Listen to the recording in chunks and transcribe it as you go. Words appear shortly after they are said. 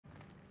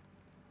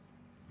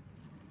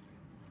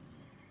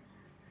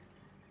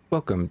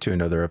Welcome to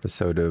another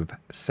episode of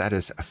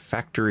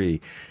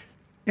Satisfactory.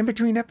 In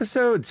between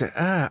episodes,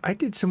 I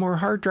did some more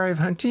hard drive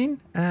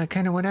hunting,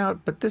 kind of went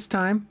out, but this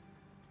time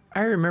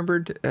I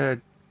remembered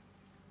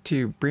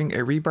to bring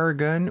a rebar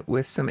gun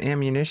with some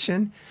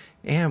ammunition,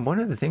 and one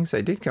of the things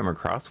I did come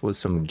across was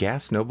some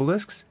gas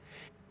nobelisks,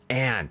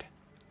 and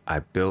I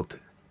built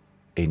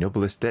a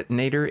nobelisk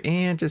detonator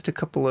and just a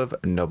couple of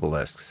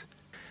nobelisks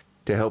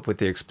to help with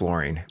the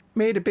exploring.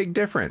 Made a big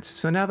difference.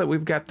 So now that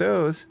we've got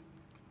those,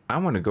 I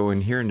want to go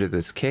in here into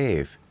this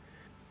cave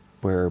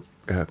where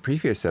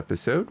previous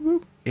episode,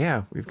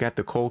 we've got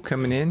the coal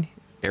coming in.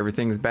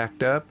 Everything's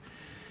backed up.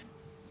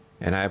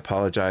 And I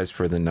apologize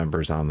for the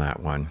numbers on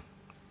that one.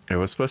 It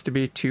was supposed to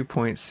be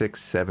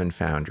 2.67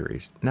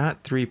 foundries,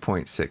 not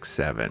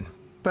 3.67.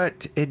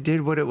 But it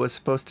did what it was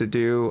supposed to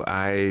do.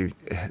 I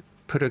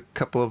put a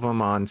couple of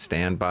them on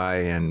standby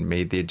and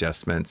made the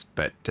adjustments.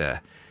 But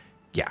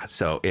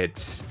so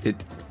it's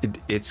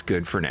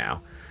good for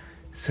now.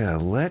 So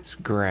let's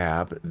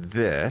grab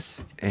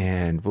this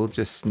and we'll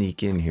just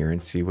sneak in here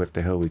and see what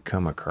the hell we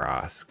come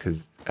across.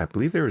 Because I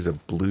believe there was a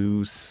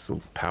blue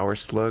power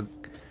slug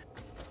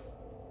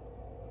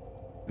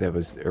that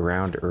was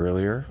around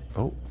earlier.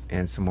 Oh,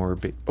 and some more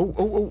big.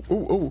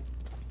 Oh.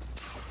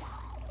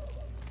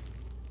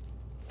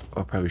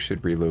 I probably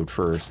should reload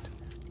first.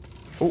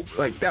 Oh,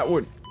 like that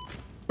one.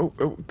 Oh,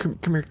 come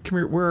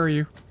here. Where are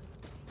you?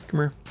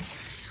 Come here.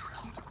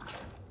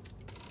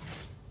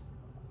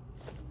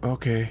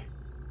 Okay.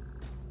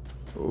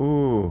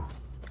 Ooh.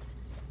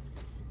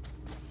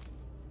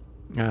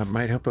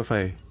 Might help if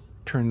I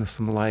turn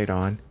some light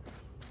on.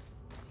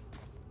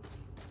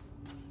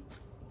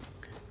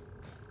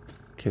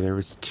 Okay, there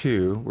was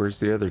two.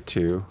 Where's the other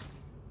two?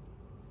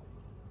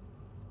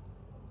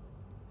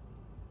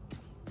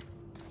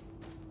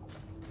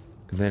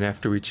 And then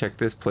after we check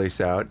this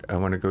place out, I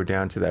want to go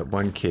down to that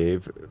one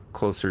cave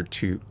closer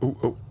to...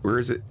 Oh, where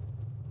is it?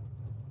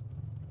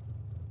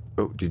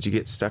 Oh, did you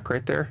get stuck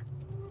right there?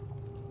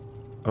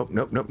 Oh,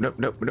 nope,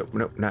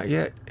 not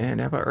yet.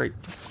 And how about right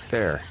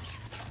there?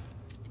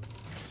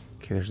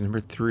 Okay, there's number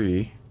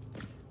 3.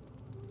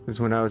 This is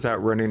when I was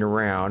out running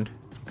around.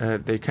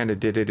 They kind of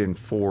did it in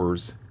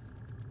 4s.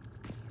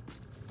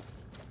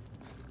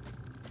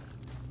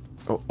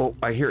 Oh,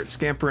 I hear it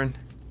scampering.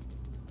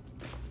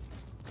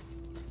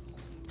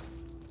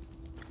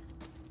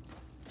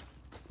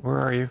 Where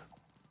are you?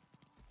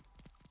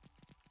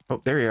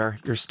 Oh, there you are.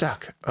 You're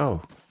stuck.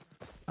 Oh,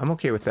 I'm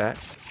okay with that.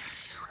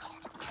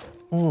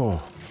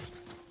 Oh.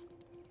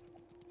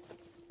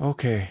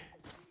 Okay.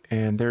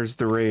 And there's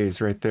the rays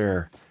right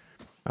there.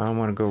 I don't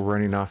want to go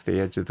running off the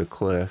edge of the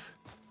cliff.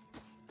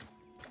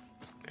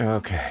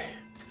 Okay.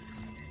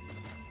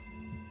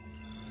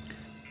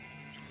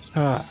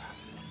 Oh,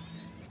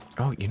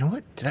 you know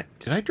what? Did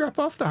I drop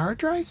off the hard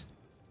drives?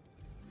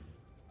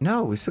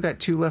 No, we still got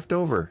 2 left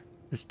over.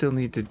 They still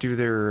need to do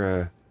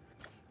their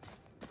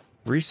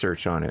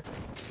research on it.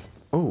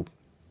 Oh.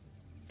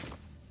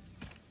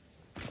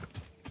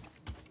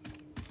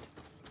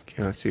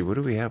 Okay, let's see. What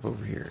do we have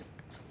over here?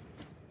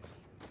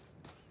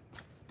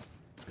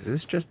 Is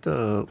this just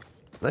a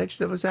ledge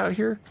that was out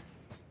here?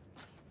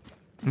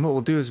 And what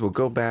we'll do is we'll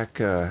go back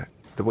the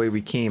way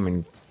we came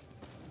and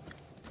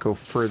go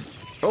further.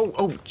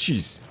 Oh,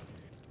 jeez.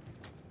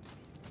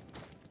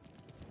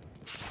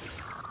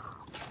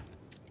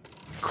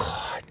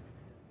 God.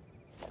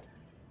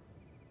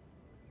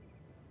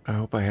 I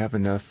hope I have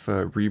enough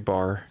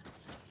rebar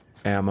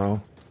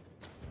ammo.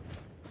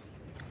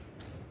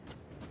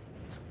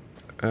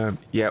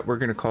 Yeah, we're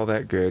gonna call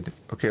that good.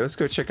 Okay, let's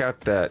go check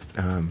out that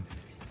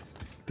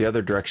the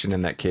other direction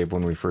in that cave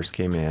when we first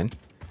came in.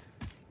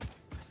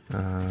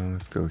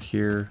 Let's go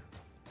here.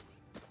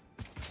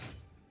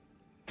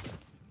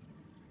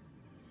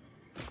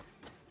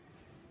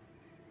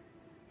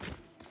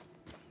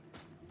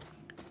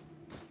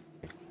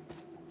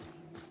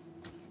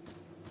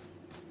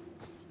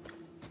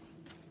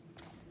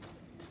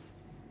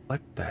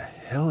 What the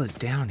hell is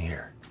down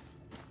here?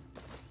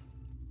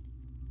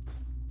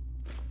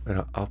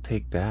 But I'll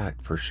take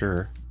that for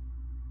sure.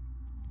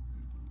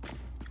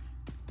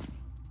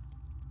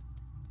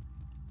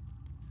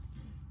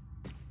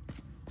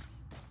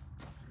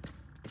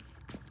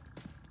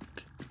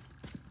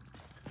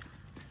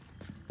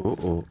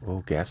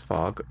 Oh, gas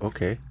fog.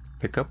 Okay.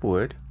 Pick up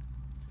wood.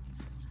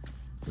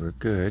 We're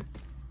good.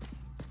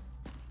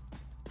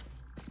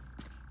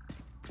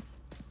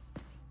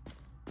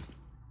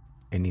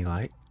 Any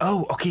light?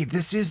 Oh, okay,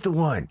 this is the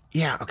one.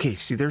 Yeah, okay,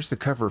 see, there's the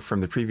cover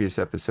from the previous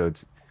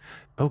episodes.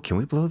 Oh, can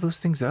we blow those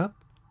things up?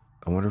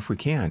 I wonder if we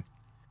can.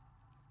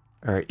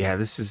 All right, yeah,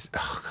 this is...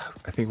 Oh,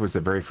 I think it was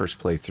the very first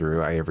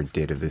playthrough I ever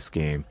did of this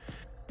game.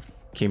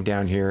 Came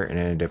down here and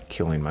ended up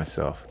killing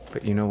myself.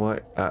 But you know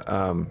what?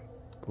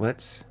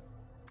 Let's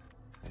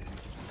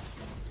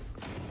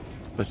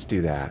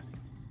do that.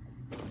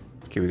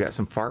 Okay, we got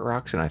some fart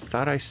rocks, and I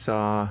thought I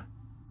saw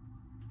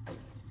a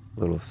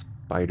little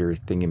spider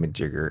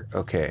thingamajigger.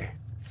 Okay,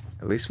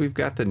 at least we've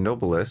got the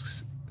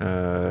nobelisks.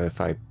 If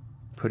I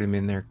put him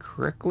in there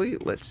correctly,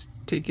 let's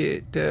take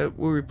it.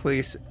 We'll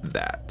replace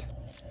that.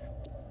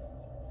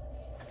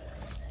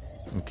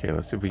 Okay,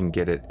 let's see if we can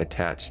get it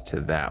attached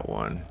to that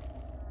one.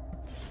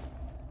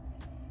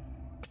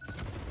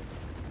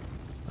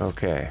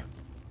 Okay.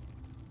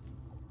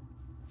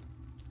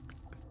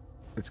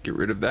 Let's get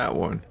rid of that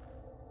one.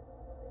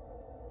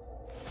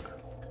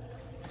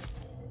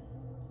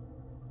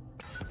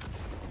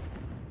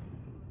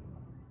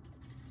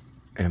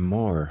 And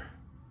more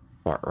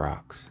fart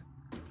rocks.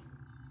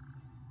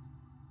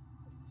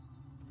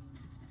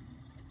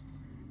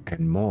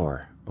 And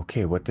more.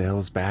 Okay, what the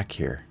hell's back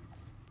here?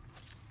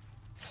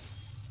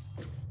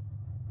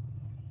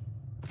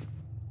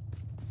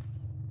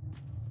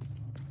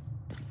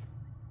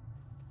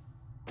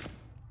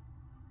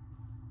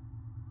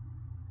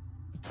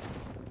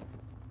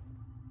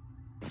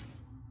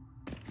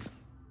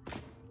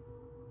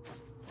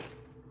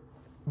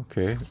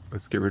 Okay,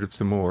 let's get rid of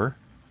some more.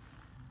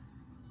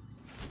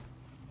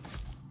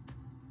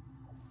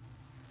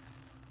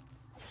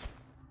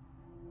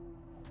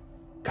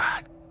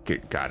 God,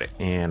 got it.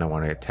 And I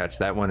want to attach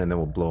that one, and then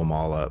we'll blow them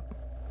all up.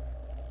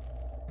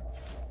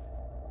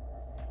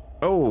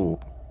 Oh!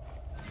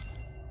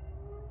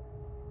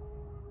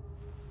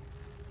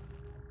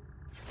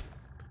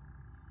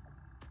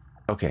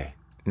 Okay,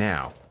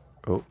 now.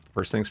 Oh,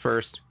 first things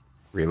first.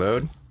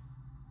 Reload.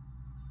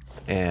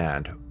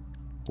 And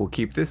we'll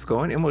keep this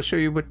going, and we'll show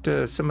you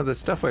what some of the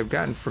stuff I've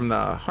gotten from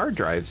the hard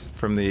drives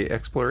from the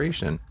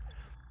exploration.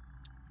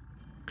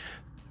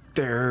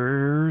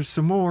 There's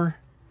some more.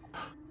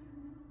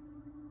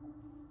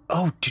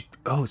 Oh,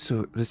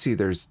 so let's see.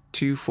 There's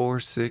 2, 4,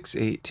 6,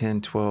 8,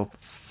 10, 12,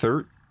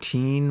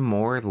 13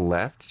 more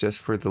left just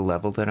for the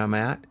level that I'm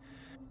at.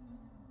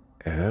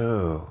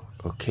 Oh,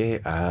 okay.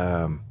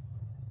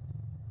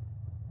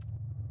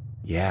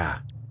 Yeah.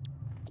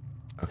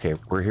 Okay,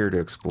 we're here to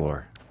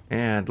explore.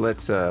 And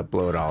let's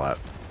blow it all up.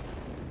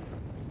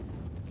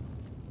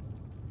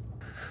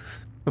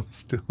 I'm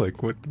still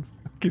like, what the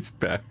fuck is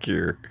back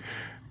here?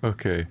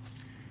 Okay.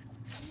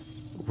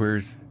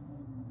 Where's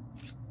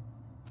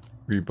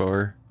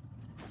rebar?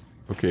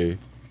 Okay.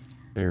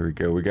 There we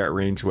go. We got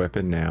ranged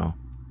weapon now.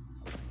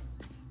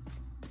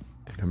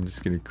 And I'm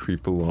just gonna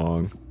creep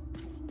along.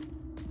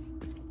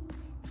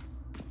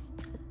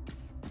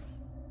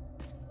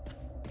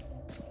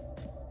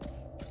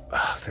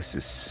 Oh, this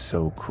is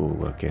so cool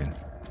looking.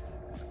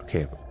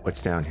 Okay,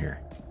 what's down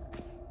here?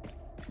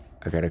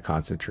 I gotta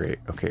concentrate.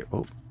 Okay,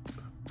 oh.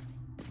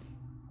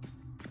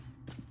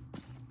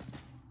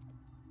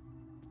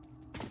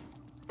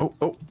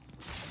 Oh.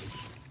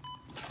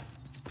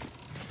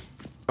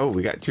 Oh,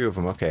 we got 2 of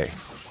them. Okay,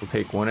 we'll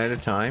take one at a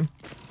time.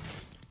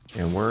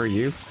 And where are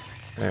you?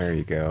 There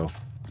you go.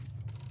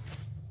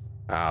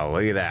 Oh,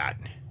 look at that.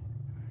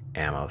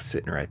 Ammo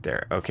sitting right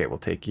there. Okay, we'll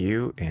take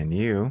you and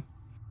you.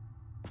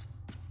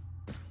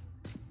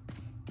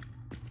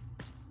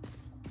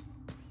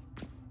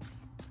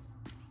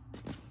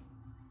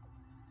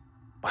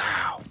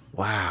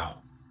 Wow.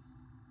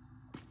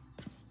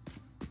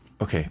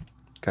 Okay,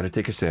 gotta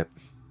take a sip.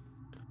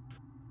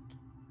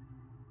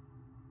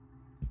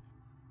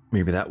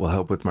 Maybe that will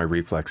help with my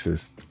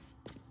reflexes.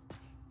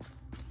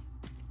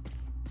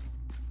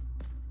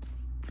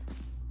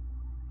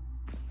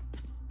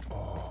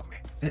 Oh,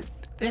 man.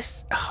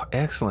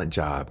 Excellent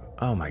job.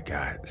 Oh my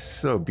God, it's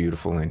so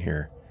beautiful in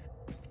here.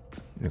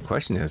 And the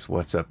question is,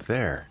 what's up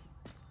there?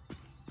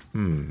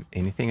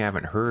 Anything I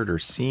haven't heard or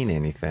seen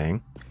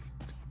anything?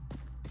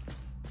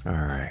 All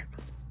right.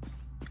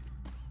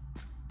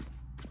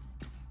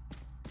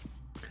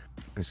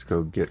 Let's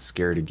go get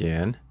scared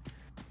again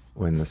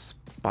when the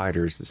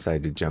spiders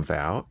decide to jump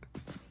out.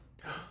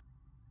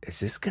 Is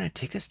this gonna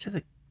take us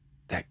to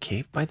that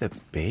cave by the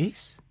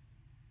base?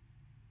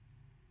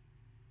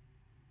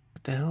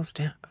 What the hell's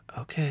down?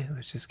 Okay,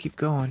 let's just keep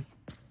going.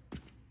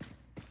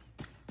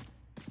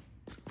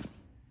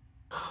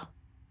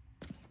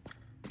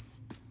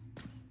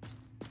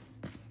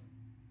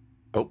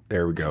 Oh,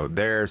 there we go.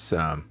 There's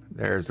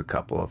a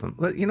couple of them.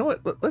 You know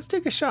what? Let's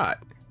take a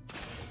shot.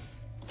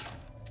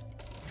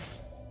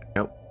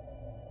 Nope.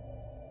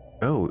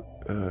 Oh,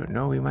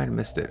 no, we might have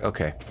missed it.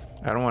 Okay.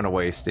 I don't want to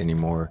waste any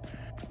more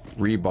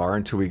rebar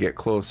until we get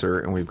closer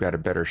and we've got a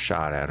better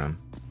shot at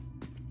them.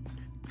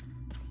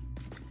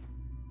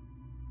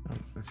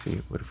 Let's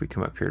see. What if we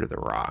come up here to the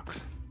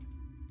rocks?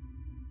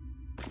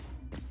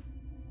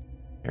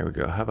 There we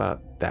go. How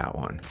about that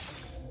one?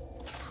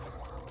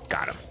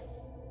 Got him.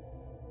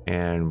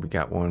 And we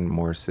got one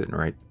more sitting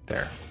right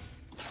there.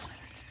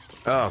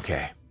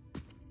 Okay.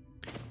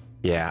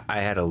 Yeah, I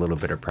had a little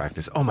bit of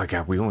practice. Oh my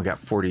God, we only got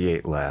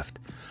 48 left.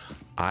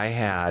 I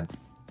had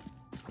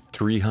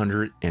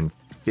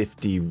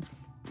 350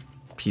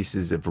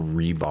 pieces of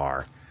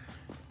rebar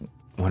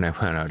when I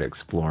went out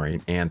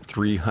exploring, and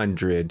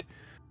 300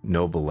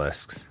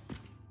 nobelisks.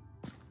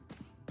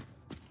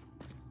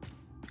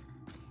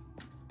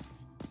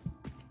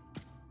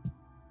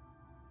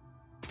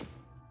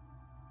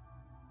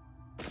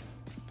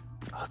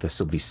 This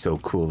will be so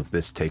cool if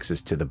this takes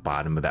us to the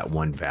bottom of that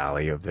one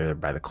valley over there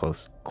by the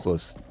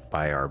close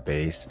by our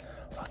base.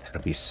 Oh,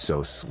 that'll be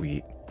so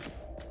sweet.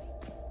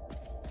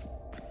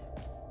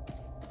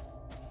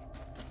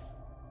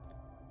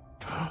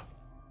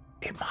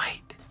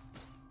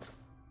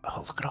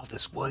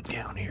 this wood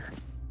down here.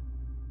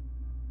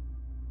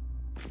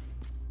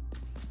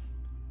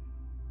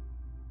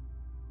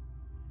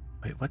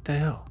 Wait, what the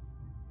hell?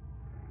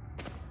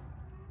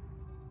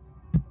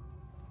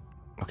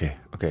 Okay,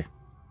 okay.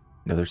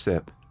 Another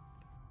sip.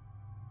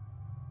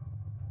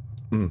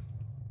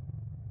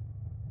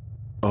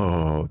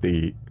 Oh,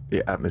 the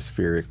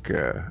atmospheric,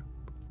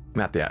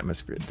 not the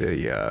atmosphere,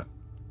 the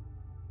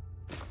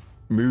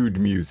mood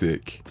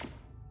music.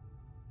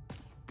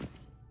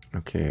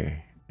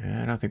 Okay,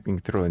 I don't think we can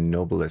throw a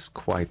Nobilis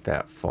quite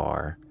that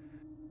far.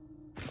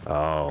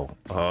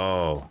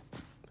 Oh,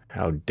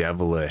 how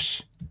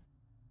devilish.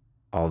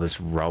 All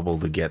this rubble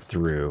to get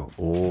through.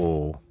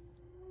 Oh.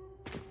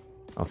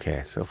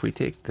 Okay, so if we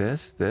take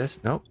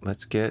this, nope,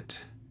 let's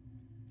get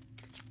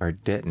our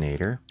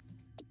detonator.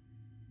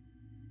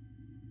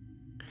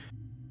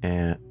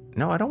 And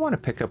no, I don't want to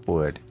pick up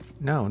wood.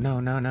 No.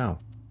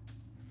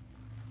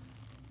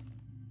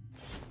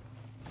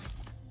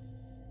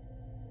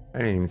 I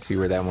didn't even see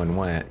where that one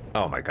went.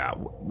 Oh my god,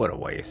 what a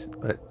waste.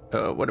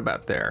 What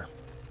about there?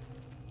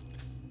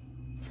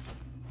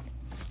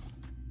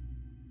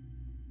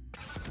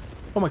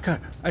 Oh my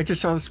god, I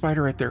just saw the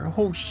spider right there.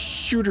 Oh,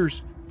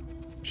 shooters.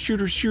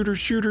 Shooters.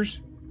 Shooters.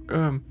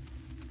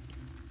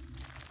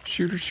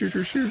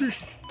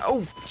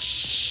 Oh,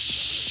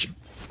 shh.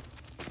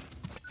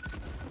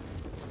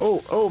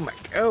 Oh my,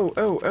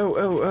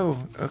 oh.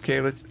 Okay,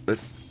 let's,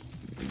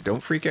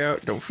 don't freak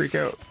out.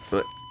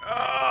 But,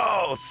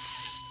 oh,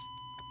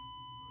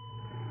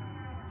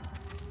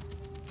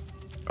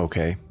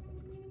 okay.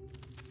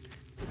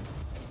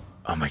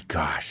 Oh my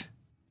gosh.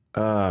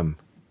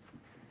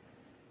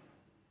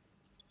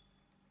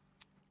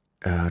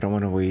 I don't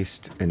want to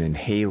waste an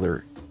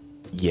inhaler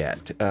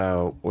yet.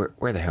 Where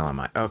the hell am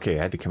I? Okay,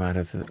 I had to come out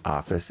of the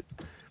office.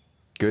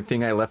 Good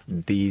thing I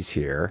left these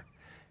here.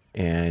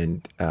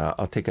 And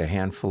I'll take a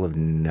handful of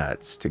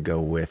nuts to go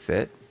with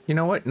it. You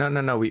know what?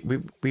 No.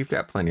 We've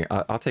got plenty.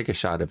 I'll take a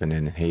shot of an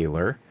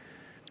inhaler.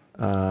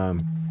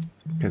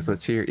 Because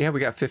let's see here. Yeah, we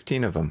got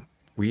 15 of them.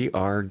 We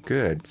are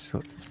good.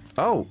 So,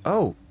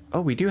 oh,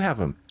 we do have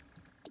them.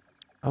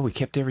 Oh, we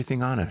kept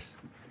everything on us.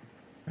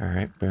 All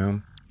right,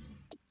 boom.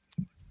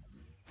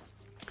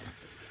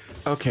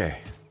 Okay,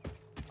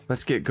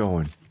 let's get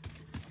going.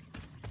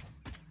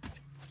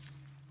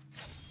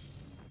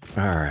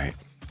 All right.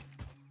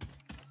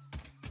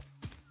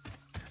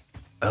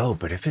 Oh,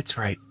 but if it's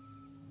right.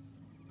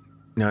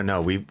 No,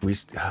 no, no,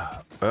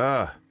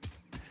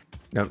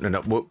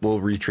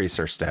 we'll retrace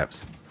our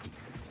steps.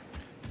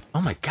 Oh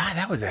my god,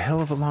 that was a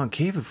hell of a long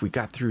cave if we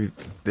got through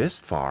this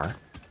far.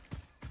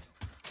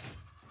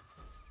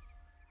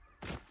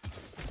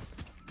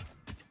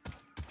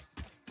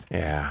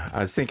 Yeah,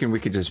 I was thinking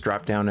we could just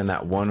drop down in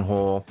that one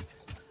hole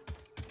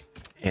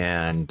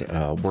and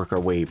work our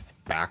way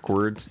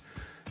backwards,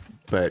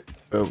 but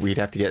we'd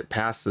have to get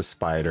past the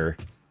spider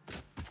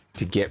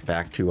to get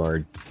back to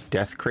our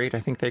death crate,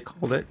 I think they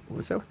called it.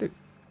 Was that what they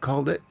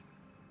called it?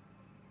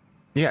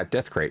 Yeah,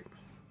 death crate.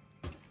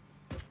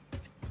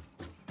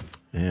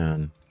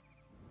 And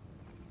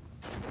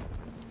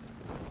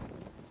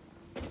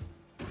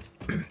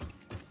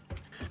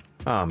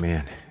oh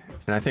man.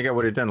 And I think I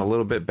would have done a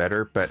little bit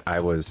better, but I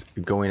was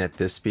going at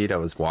this speed. I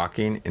was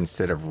walking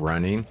instead of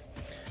running.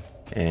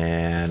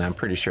 And I'm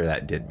pretty sure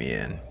that did me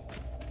in.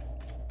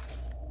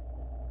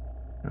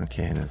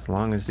 Okay, and as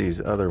long as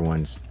these other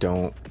ones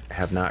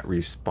have not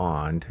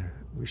respawned,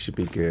 we should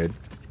be good.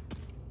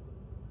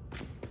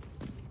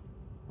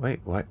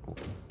 Wait, what?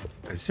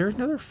 Is there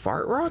another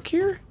fart rock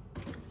here?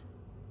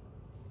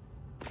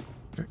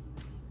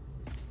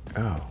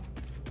 Oh.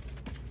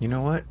 You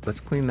know what?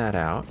 Let's clean that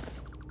out.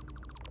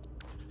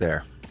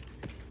 There.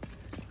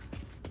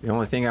 The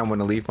only thing I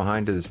want to leave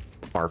behind is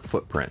our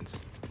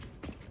footprints.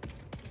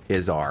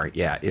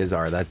 Yeah,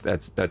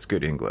 that's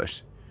good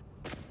English.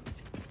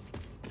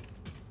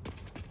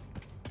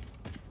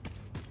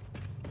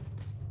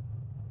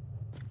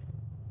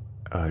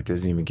 Oh, it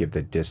doesn't even give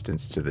the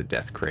distance to the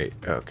death crate.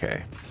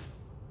 Okay.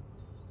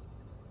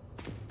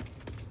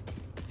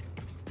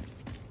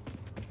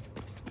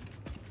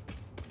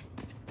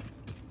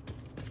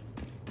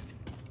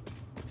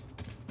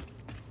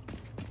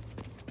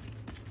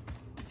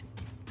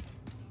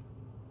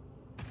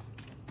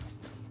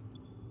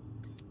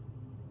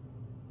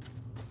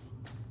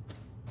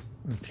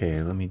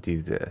 Okay, let me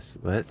do this.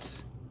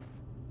 Let's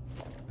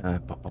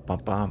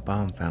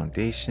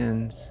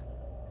foundations.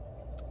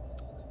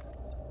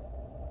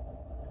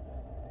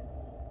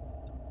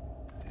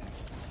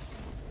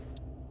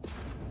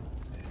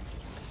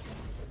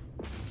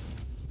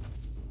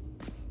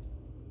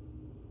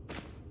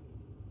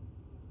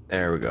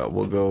 There we go.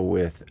 We'll go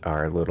with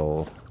our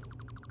little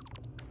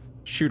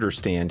shooter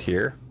stand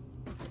here.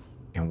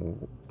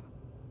 And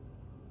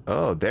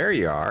oh, there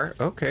you are.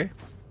 Okay.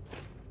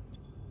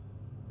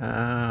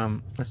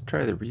 Let's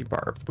try the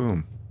rebar.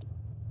 Boom.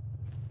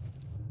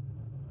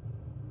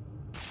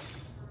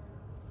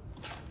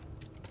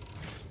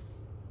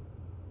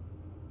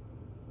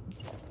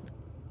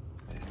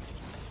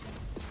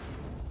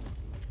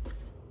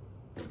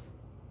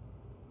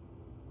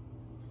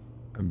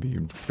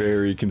 being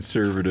very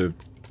conservative.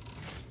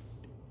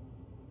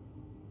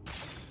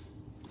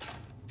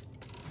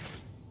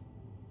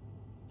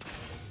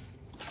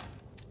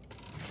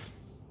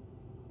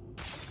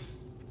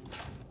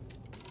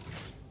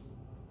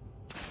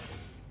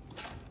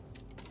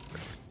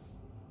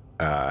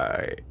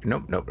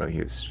 Nope, no,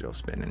 he was still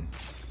spinning.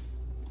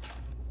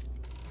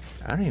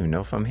 I don't even know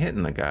if I'm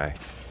hitting the guy.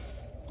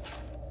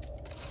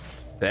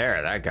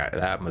 There, that guy,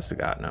 that must have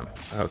gotten him.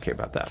 Okay,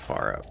 about that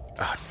far up.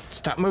 Oh,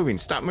 stop moving,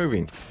 stop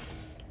moving.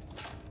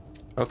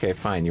 Okay,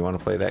 fine, you want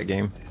to play that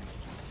game?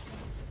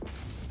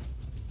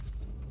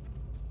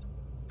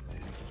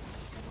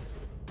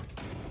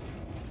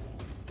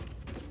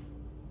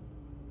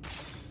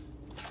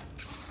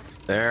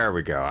 There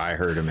we go, I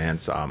heard him and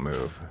saw him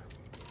move.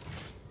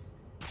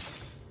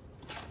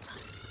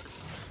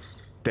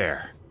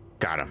 There,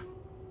 got him.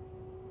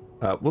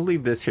 We'll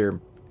leave this here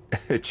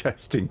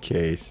just in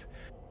case.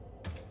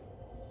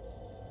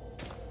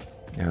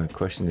 Now the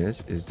question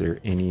is there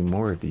any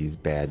more of these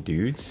bad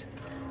dudes?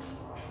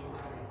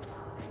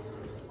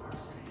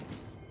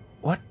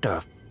 What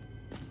the?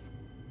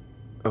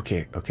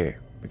 Okay,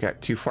 we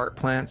got 2 fart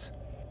plants,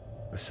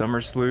 a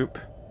summer sloop,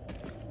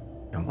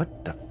 and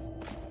what the?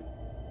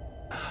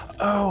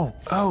 Oh,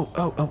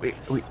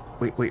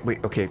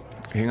 wait, okay,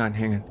 hang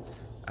on.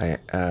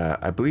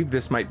 I believe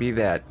this might be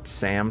that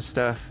Sam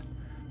stuff.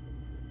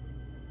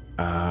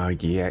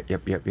 Yeah,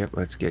 yep.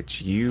 Let's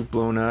get you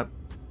blown up.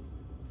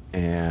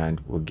 And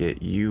we'll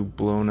get you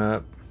blown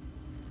up.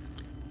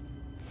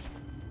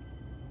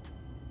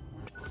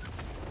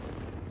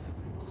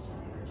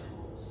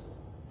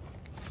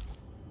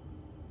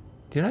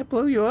 Did I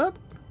blow you up?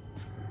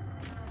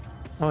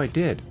 Oh, I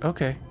did.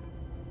 Okay.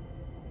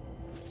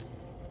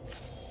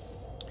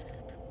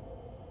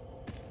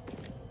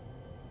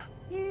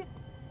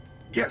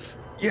 Yes.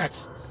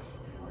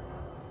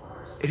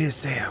 It is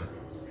Sam.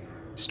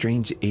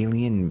 Strange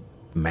alien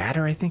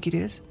matter, I think it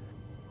is.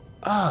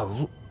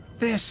 Oh,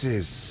 this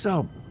is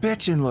so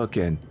bitchin'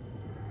 looking.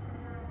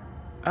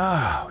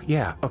 Oh,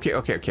 yeah. Okay.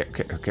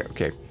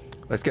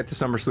 Let's get the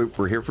summer sloop.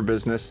 We're here for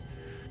business.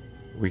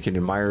 We can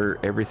admire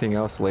everything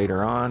else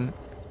later on.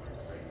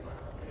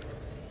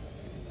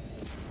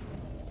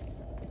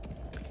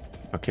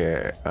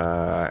 Okay,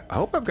 I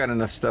hope I've got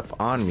enough stuff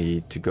on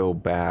me to go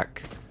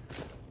back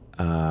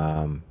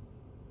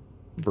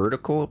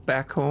vertical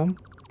back home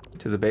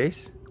to the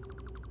base.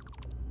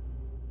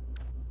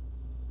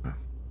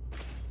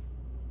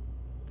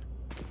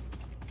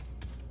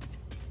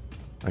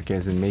 Okay,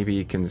 as in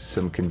maybe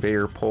some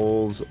conveyor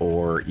poles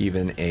or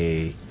even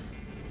a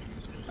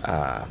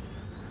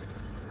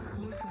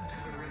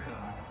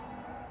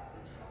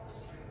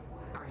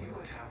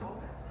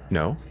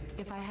no.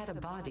 If I had a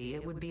body,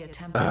 it would be a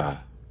temple.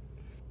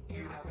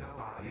 You have no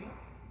body?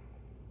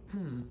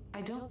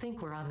 I don't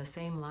think we're on the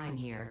same line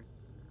here.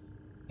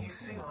 You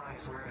see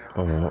lines where there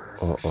are rivers,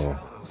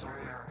 shallows where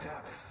there are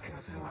depths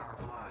consume our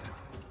blood.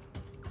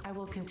 I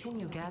will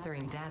continue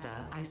gathering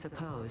data, I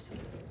suppose.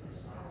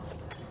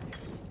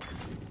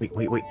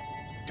 Wait.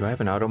 Do I have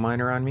an auto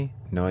miner on me?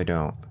 No, I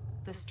don't.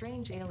 The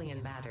strange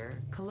alien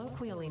matter,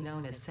 colloquially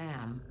known as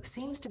SAM,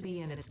 seems to be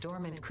in its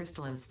dormant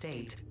crystalline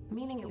state,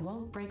 meaning it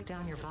won't break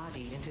down your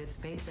body into its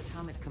base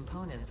atomic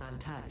components on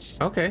touch.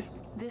 Okay.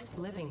 This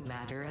living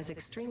matter is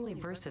extremely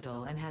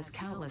versatile and has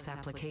countless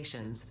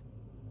applications.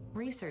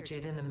 Research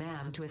it in the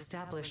MAM to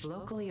establish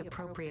locally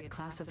appropriate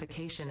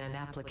classification and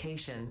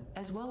application,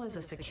 as well as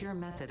a secure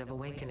method of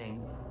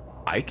awakening.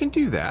 I can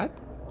do that.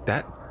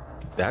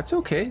 That's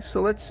okay.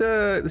 So let's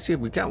see.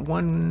 We got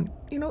one.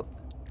 You know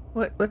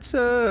what? Let's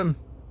we'll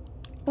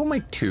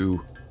make 2,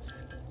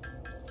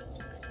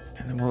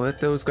 and then we'll let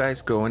those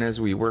guys go. And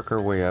as we work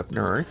our way up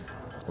north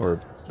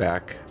or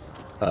back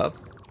up,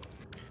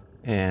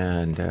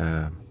 and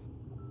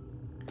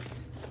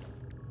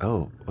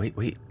oh wait.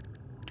 Do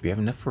we have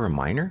enough for a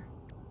miner?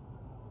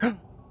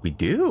 We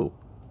do.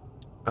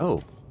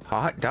 Oh,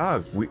 hot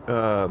dog. We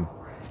oh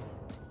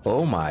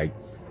my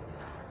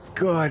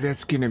God,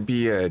 that's gonna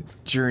be a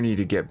journey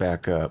to get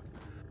back up.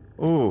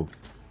 Oh,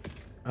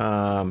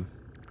 God,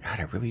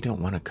 I really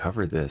don't want to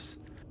cover this.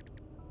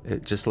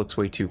 It just looks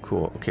way too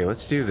cool. Okay,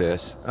 let's do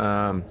this.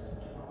 I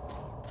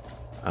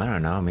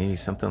don't know, maybe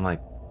something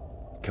like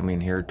coming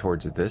here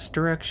towards this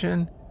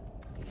direction.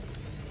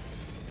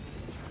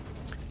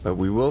 But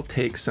we will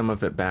take some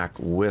of it back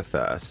with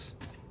us,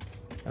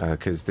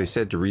 because they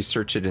said to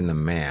research it in the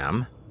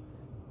MAM.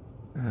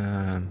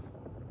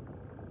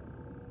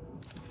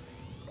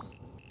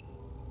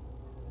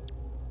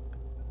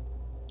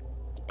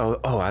 Oh,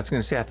 I was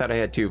going to say I thought I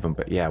had 2 of them,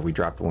 but yeah, we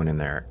dropped 1 in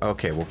there.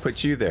 Okay, we'll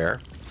put you there.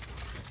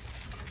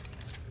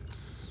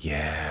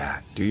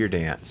 Yeah, do your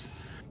dance.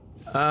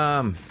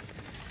 Okay,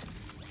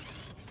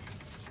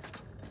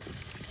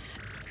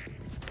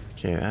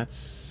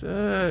 that's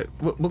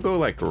we'll go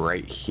like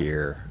right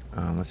here.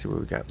 Let's see what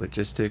we got.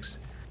 Logistics.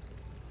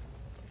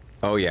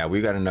 Oh yeah,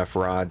 we got enough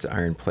rods,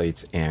 iron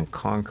plates, and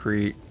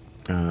concrete.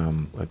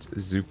 Let's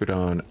zoop it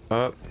on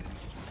up.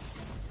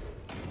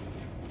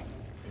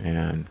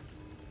 And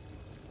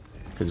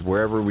because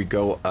wherever we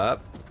go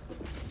up,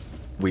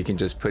 we can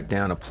just put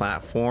down a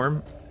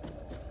platform.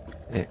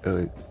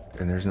 And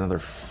there's another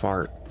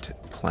fart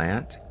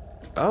plant.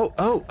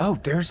 Oh,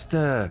 there's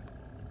that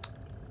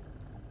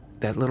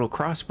little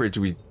cross bridge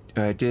we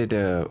did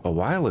a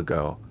while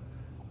ago.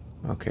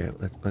 Okay,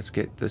 let's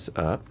get this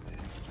up.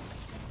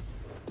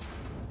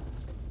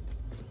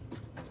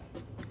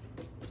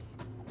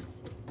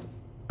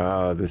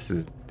 Oh,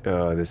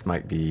 this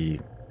might be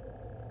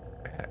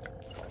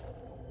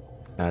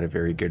not a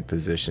very good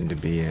position to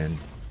be in.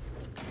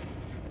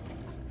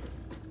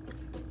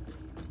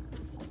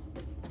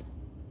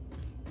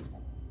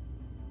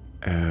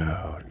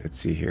 Oh, let's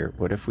see here.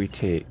 What if we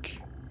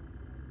take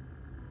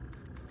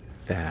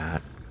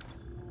that?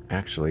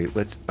 Actually,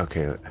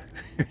 okay,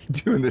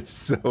 doing this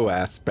so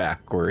ass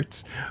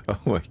backwards. Oh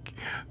my,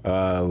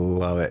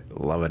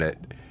 loving it.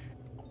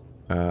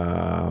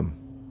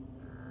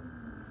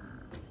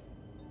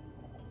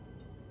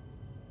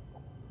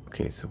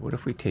 Okay, so what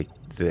if we take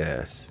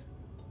this?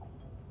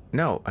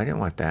 No, I didn't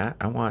want that.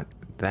 I want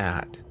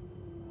that.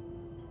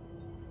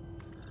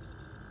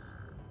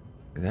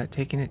 Is that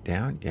taking it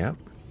down? Yep.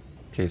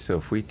 Okay, so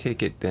if we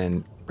take it,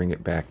 then bring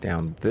it back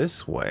down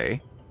this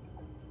way.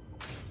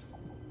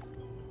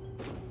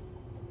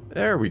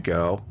 There we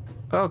go.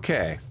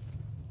 Okay.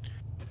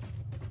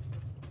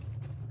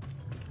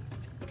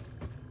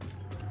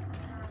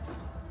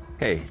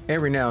 Hey,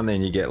 every now and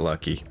then you get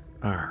lucky.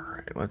 All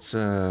right, let's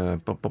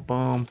boom, boom,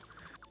 boom.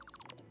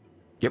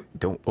 Yep.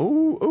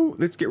 Oh,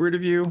 let's get rid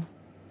of you,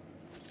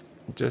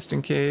 just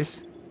in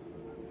case.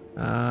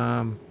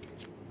 I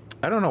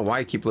don't know why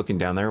I keep looking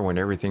down there when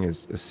everything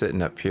is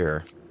sitting up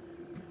here.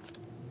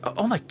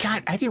 Oh my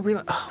God, I didn't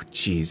realize. Oh,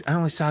 geez, I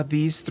only saw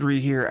these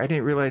 3 here. I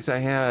didn't realize I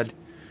had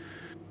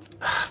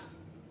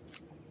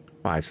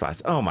 5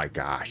 slots. Oh my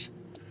gosh.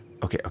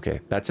 Okay,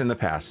 that's in the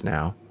past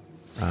now.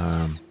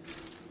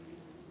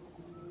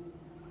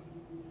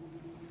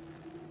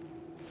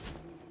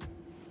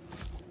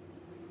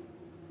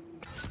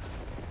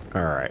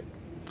 All right.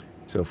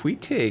 So if we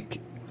take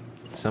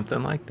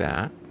something like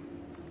that,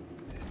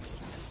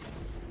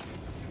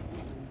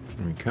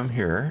 and we come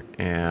here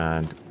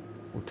and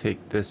we'll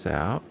take this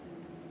out,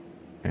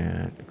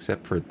 and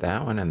except for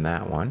that one and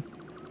that one.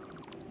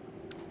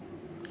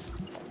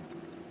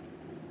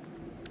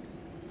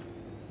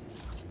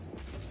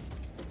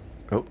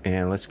 Oh,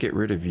 and let's get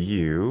rid of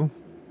you.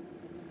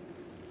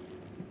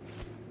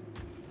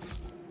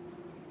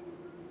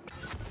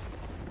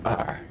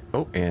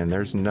 Oh, and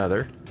there's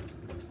another.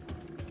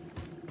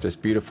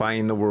 Just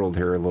beautifying the world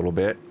here a little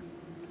bit.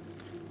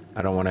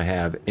 I don't want to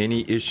have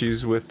any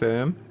issues with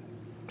them.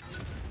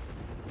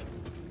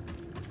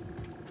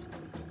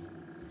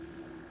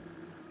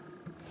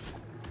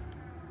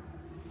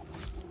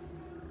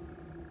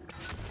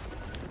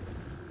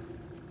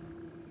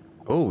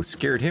 Oh,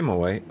 scared him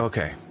away.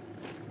 Okay.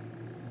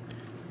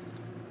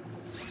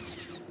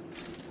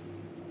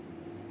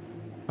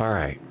 All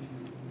right.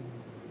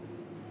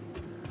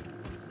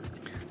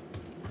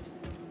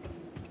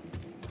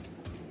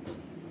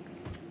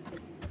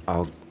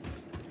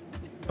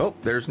 Oh,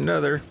 there's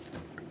another.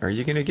 Are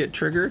you gonna get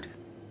triggered?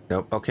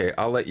 Nope. Okay,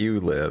 I'll let you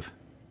live.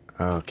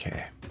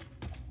 Okay.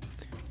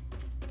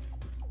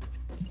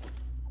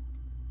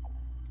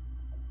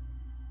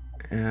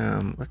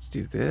 Let's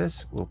do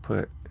this. We'll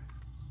put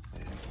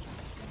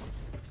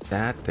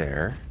that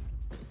there.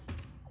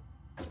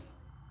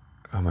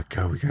 Oh my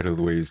God, we got a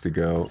ways to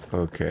go.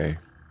 Okay.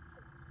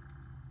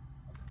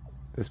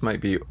 This might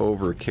be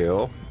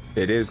overkill.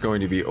 It is going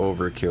to be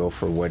overkill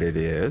for what it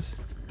is.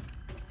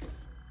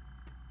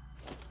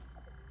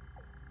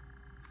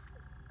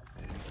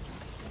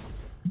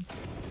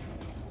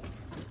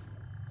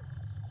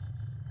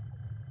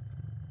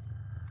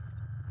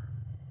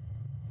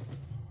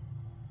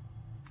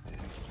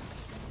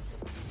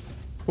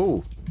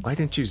 Oh, why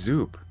didn't you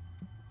zoop?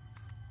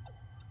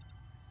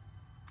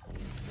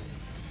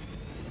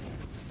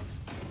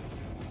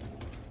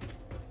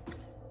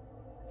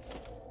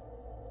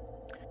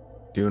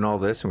 Doing all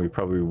this and we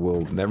probably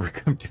will never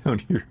come down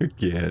here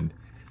again.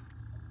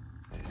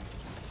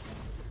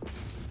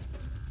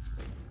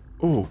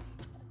 Oh,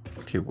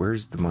 okay,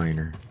 where's the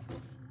miner?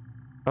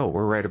 Oh,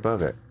 we're right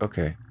above it.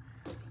 Okay.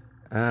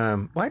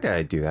 Why did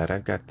I do that?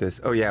 I've got this.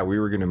 Oh yeah, we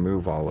were gonna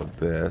move all of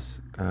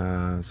this.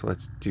 So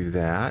let's do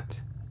that.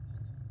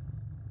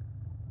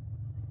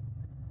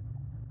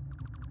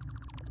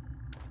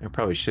 I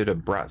probably should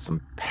have brought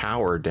some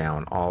power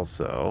down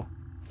also.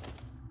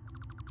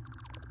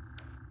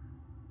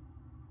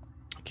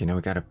 Okay, now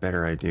we got a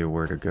better idea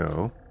where to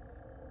go.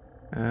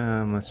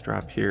 Let's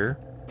drop here.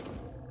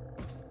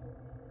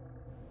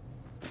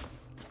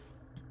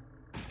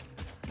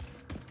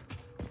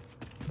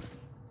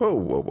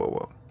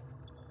 Whoa.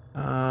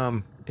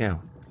 Yeah,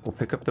 we'll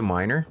pick up the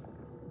miner.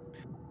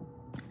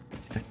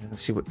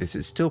 Let's see, what is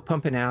it still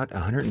pumping out?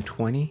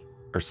 120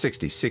 or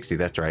 60,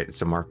 that's right.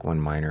 It's a Mark 1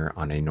 miner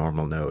on a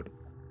normal node.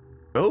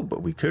 Oh,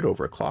 but we could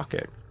overclock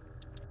it.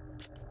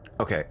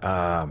 Okay,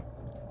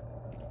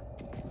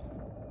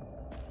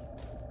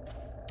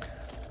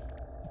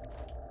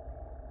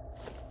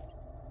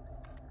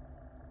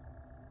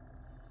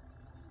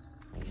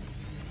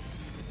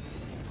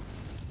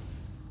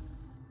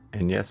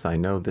 And yes, I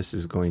know this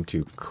is going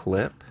to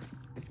clip.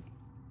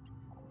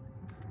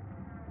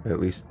 At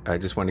least I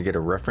just want to get a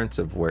reference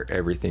of where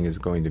everything is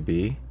going to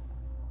be.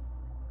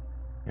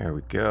 There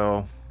we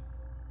go.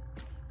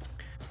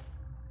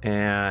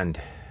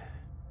 And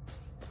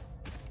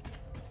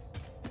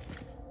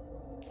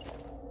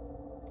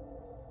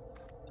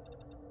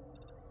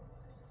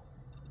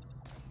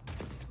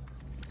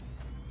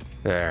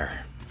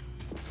there.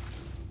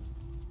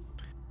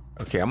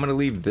 Okay, I'm gonna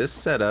leave this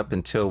set up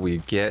until we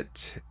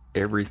get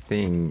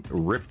everything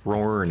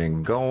rip-roaring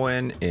and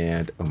going.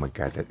 And oh my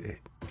god,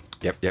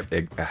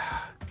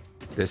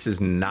 this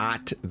is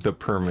not the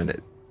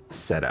permanent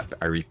setup.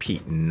 I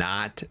repeat,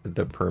 not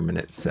the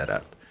permanent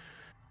setup.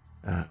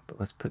 But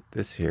let's put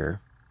this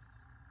here.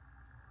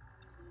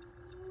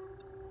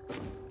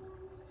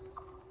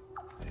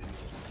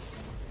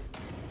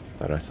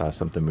 Thought I saw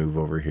something move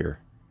over here.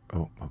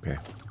 Oh, okay.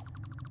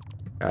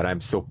 God,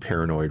 I'm so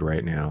paranoid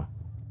right now.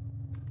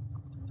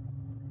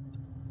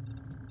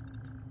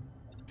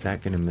 Is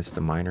that gonna miss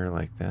the miner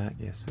like that?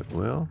 Yes, it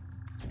will.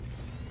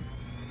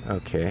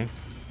 Okay.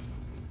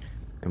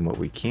 And what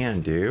we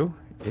can do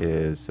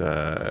is,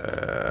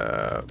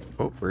 oh,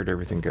 where'd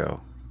everything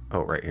go?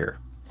 Oh, right here.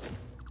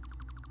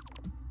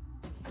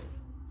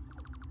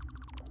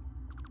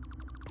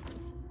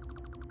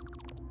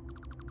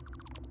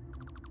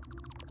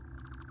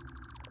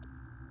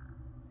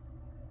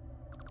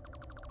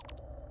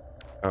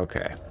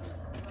 Okay.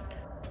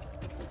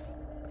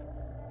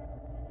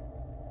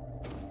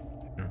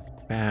 In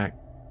fact,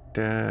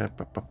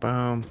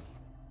 boom.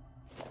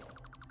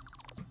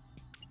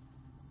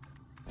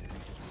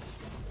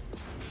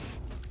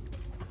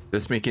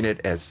 Just making it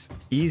as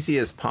easy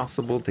as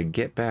possible to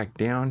get back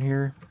down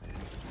here.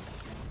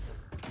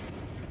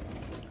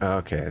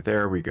 Okay,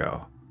 there we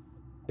go.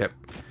 Yep.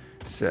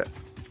 So,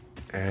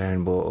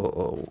 and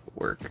we'll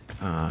work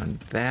on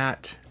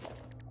that.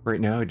 Right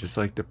now, I'd just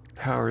like to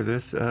power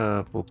this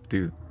up. We'll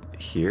do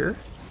here.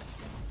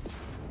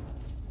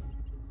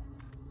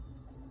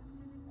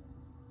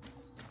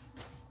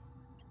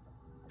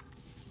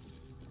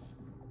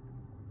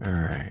 All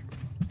right.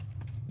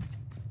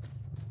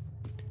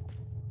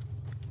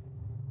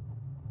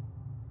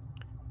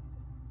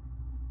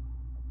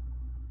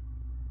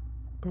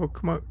 Oh,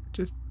 come on.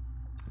 Just...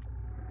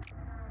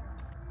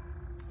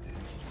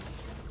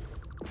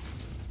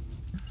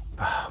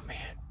 Oh, man.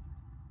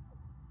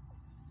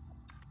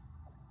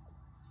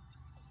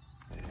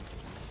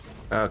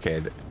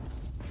 Okay.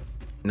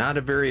 Not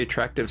a very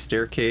attractive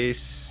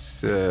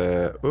staircase.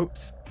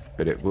 Oops.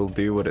 But it will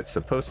do what it's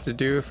supposed to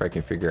do if I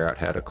can figure out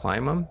how to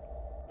climb them.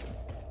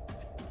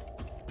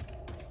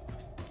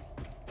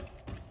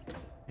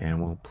 And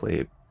we'll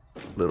play a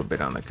little bit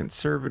on the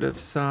conservative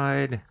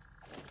side.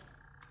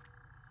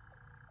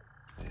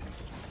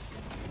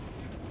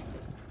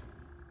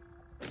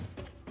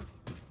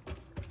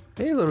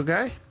 Hey, little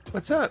guy.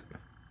 What's up?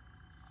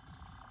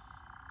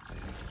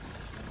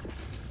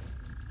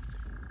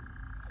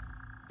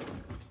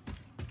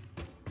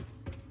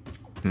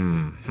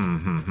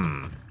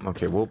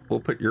 Okay, we'll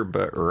put your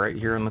butt right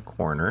here in the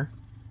corner.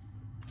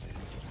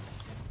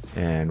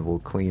 And we'll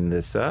clean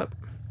this up.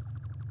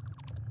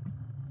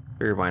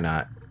 Or why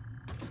not?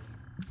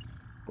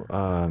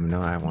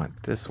 No, I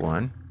want this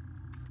one.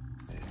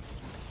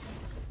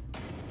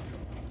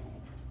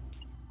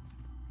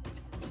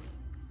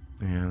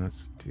 And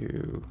let's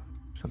do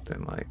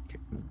something like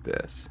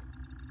this.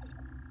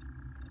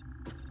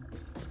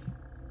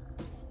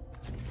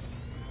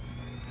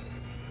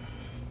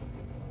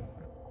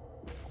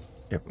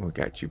 Yep, we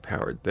got you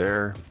powered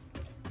there.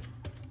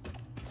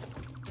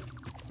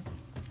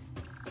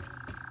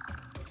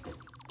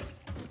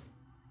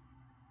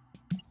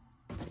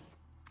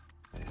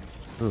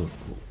 Ooh.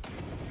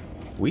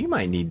 We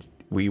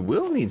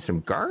will need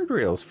some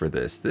guardrails for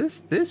this.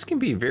 This can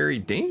be very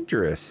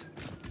dangerous.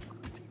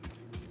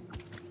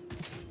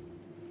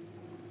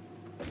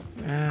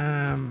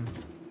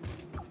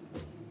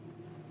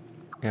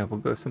 Yeah,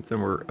 we'll go something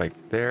more like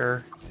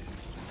there.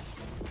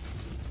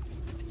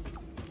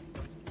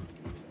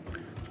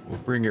 We'll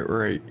bring it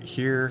right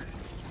here.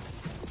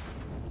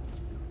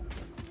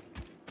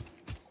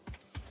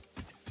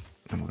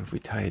 And what if we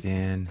tie it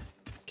in?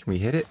 Can we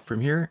hit it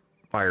from here?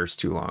 Wire's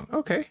too long.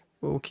 Okay,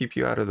 we'll keep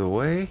you out of the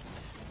way.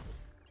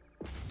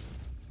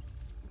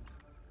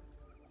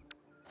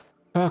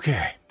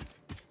 Okay.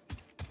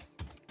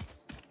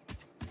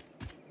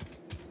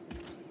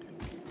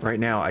 Right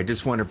now, I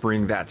just want to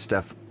bring that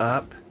stuff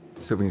up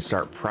so we can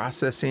start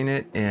processing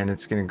it, and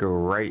it's going to go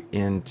right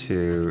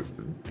into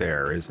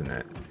there, isn't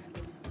it?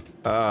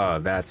 Oh,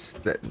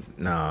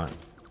 no,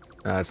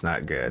 that's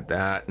not good.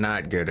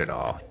 Not good at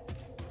all.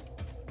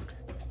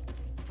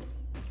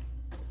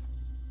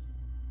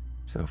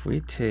 So if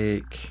we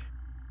take,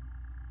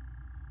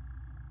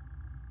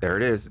 there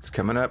it is. It's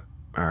coming up.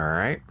 All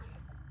right.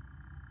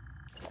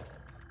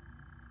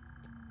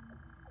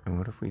 And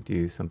what if we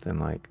do something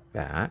like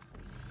that?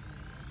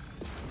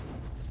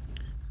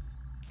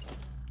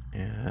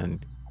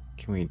 And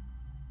can we,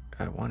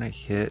 I want to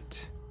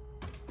hit,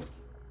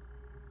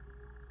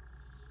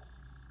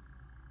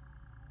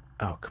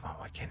 Oh, come on,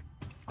 why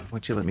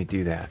don't you let me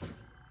do that?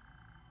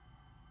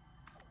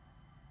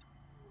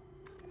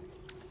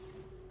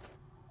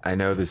 I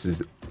know this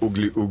is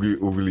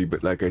ugly,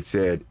 but like I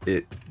said,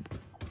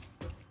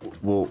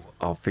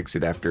 I'll fix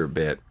it after a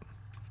bit.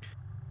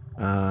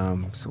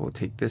 So we'll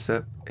take this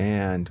up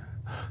and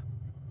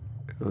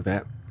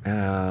that.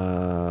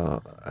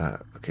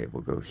 Okay,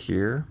 we'll go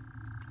here.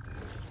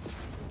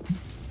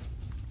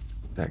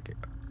 That.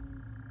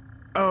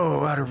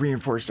 Oh, out of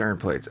reinforced iron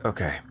plates.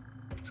 Okay,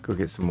 let's go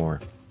get some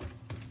more.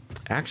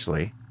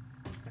 Actually,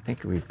 I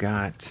think we've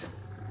got.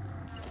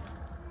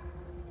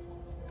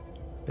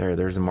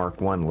 There's a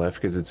Mark 1 left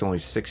because it's only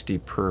 60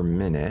 per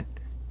minute.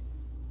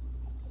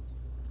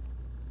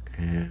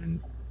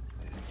 And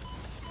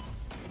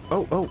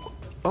oh,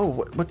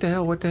 what the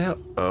hell?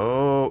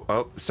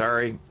 Oh,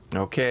 sorry.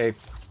 Okay.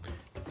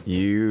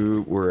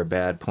 You were a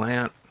bad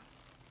plant.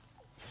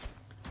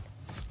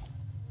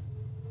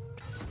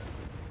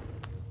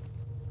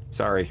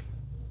 Sorry.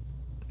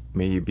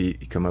 May you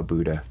become a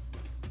Buddha.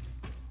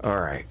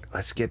 All right,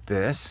 let's get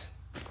this.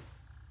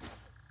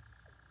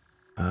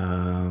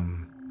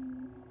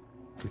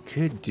 We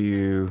could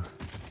do.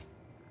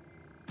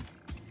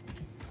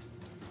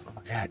 Oh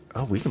my God.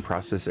 Oh, we can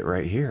process it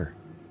right here.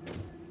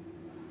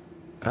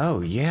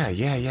 Oh yeah.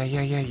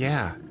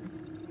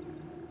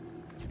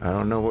 I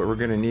don't know what we're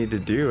gonna need to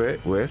do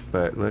it with,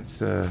 but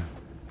let's. I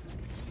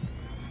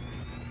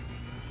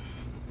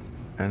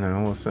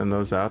know we'll send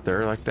those out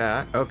there like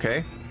that.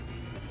 Okay.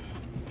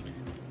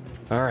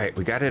 All right,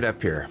 we got it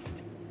up here.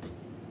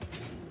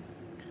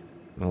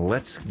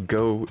 Let's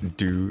go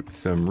do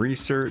some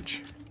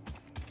research.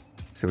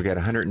 So we got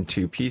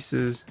 102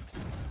 pieces.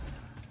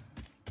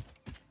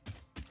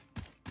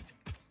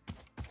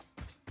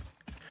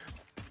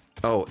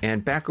 Oh,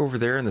 and back over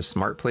there in the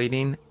smart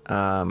plating,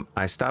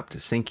 I stopped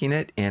syncing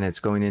it and it's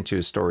going into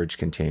a storage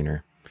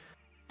container.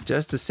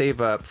 Just to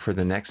save up for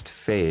the next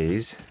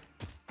phase.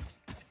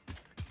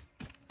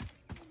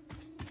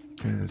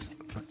 Let's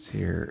see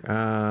here.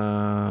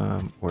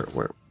 What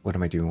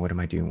am I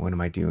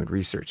doing?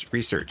 Research.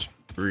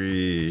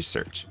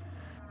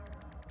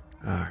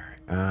 All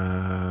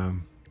right.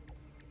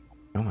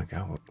 Oh my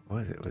God, what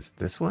was it? Was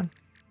this one?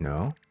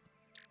 No.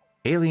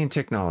 Alien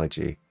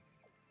technology.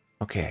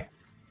 Okay.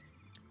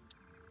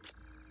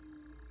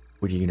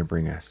 What are you gonna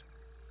bring us?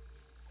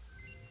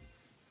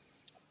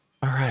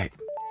 All right.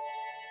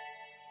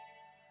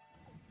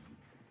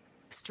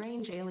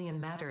 Strange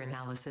alien matter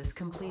analysis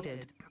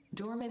completed.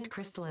 Dormant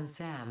crystalline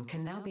SAM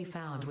can now be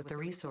found with the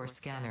resource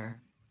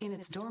scanner. In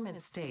its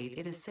dormant state,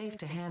 it is safe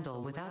to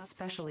handle without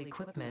special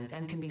equipment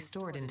and can be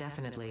stored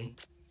indefinitely.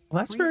 Well,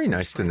 that's very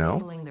nice to know.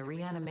 Enabling the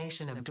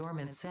reanimation of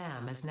dormant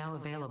SAM is now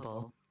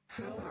available.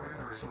 Fill the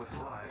rivers with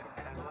blood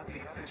and let the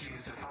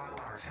effigies defile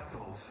our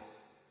temples.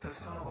 The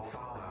sun will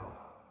follow.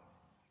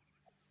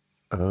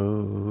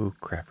 Oh,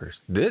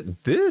 crappers.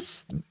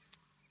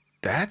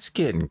 That's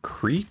getting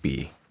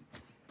creepy.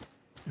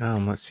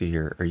 Let's see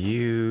here. Are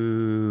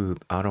you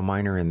auto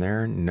miner in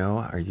there? No.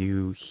 Are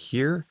you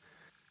here?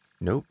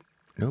 Nope.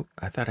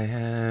 I thought I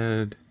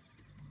had.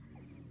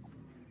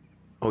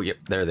 Oh, yep.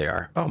 There they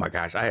are. Oh my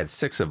gosh. I had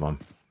 6 of them.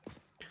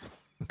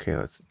 Okay,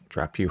 let's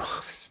drop you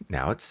off.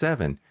 Now it's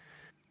 7.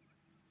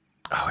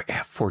 Oh, I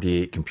have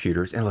 48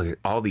 computers. And look at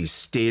all these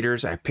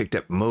stators. I picked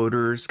up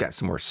motors, got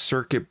some more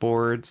circuit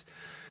boards.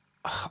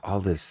 Oh, all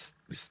this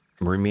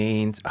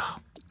remains. Oh,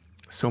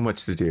 so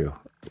much to do.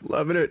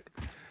 Loving it.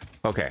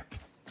 Okay.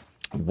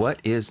 What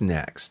is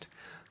next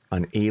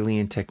on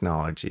alien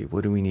technology?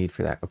 What do we need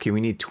for that? Okay,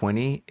 we need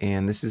 20,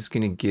 and this is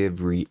going to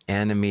give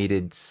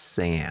reanimated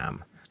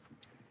SAM.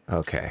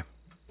 Okay.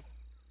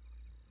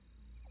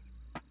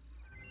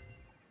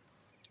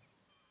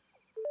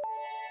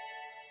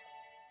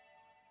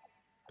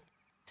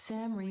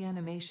 SAM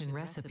reanimation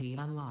recipe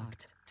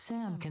unlocked.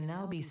 SAM can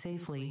now be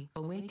safely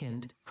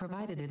awakened,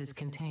 provided it is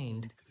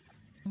contained.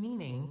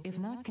 Meaning, if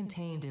not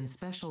contained in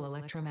special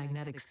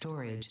electromagnetic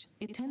storage,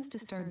 it tends to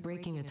start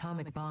breaking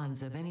atomic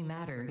bonds of any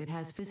matter it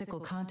has physical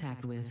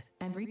contact with,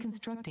 and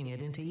reconstructing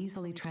it into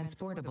easily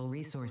transportable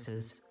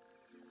resources.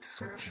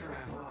 Scripture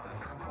and blood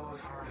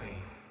compose harmony.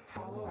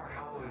 Follow our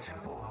hallowed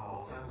temple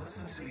halls and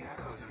listen to the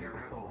echoes of your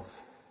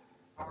ripples.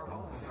 Our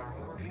bones are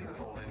more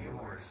beautiful than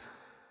yours.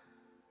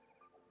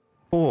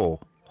 Oh.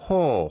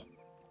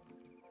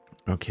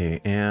 Okay,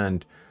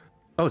 and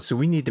oh, so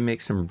we need to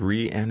make some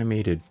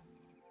reanimated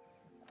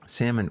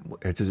salmon.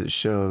 Does it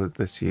show that?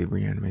 Let's see,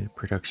 reanimated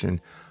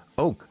production.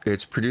 Oh,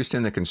 it's produced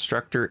in the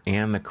constructor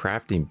and the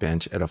crafting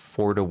bench at a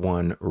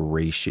 4-to-1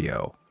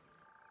 ratio.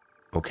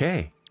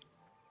 Okay.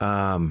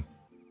 What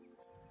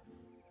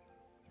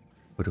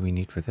do we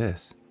need for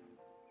this?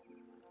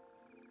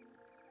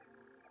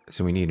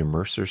 So we need a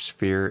Mercer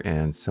sphere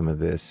and some of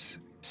this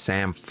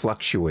SAM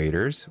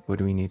fluctuators. What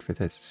do we need for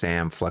this?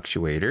 SAM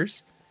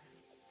fluctuators.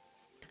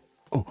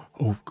 Oh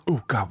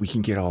God, we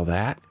can get all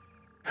that.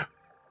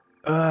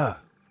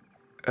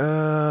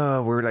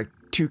 We're like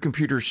 2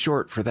 computers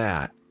short for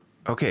that.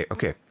 Okay.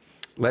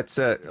 Let's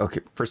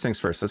okay, first things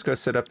first. Let's go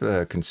set up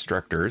the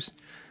constructors.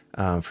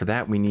 For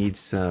that we need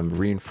some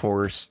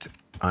reinforced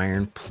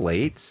iron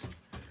plates.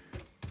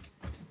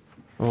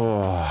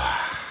 Oh.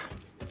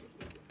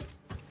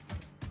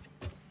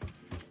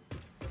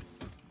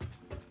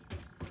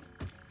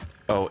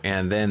 Oh,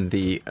 and then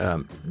the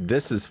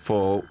this is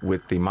full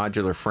with the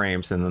modular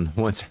frames, and then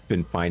the ones I've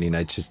been finding,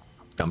 I just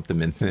dumped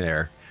them in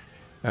there.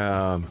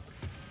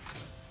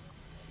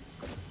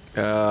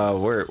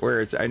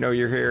 Where it's? I know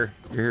you're here.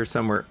 You're here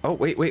somewhere. Oh,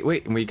 wait.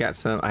 And we got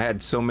some. I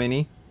had so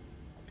many.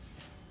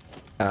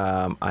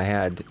 I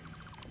had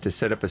to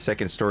set up a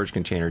second storage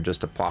container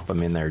just to plop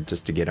them in there,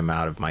 just to get them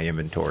out of my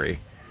inventory.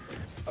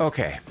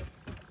 Okay.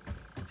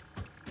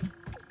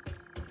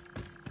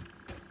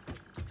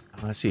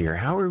 Let's see here.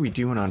 How are we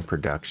doing on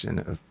production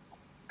of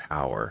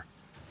power?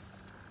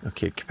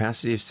 Okay,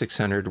 capacity of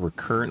 600. We're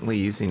currently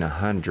using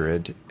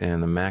 100,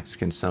 and the max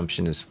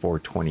consumption is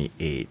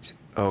 428.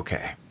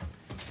 Okay.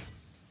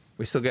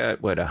 We still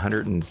got, what,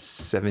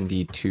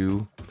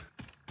 172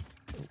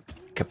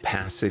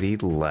 capacity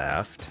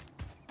left.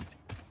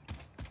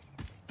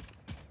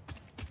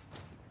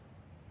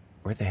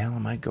 Where the hell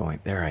am I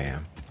going? There I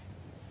am.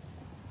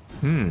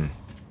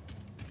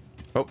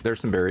 Oh,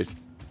 there's some berries.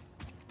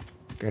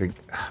 Gotta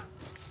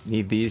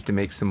need these to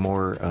make some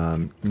more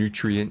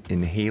nutrient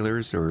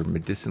inhalers, or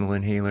medicinal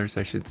inhalers,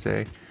 I should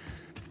say.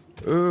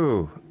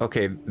 Ooh,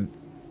 okay.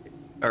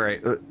 All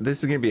right, this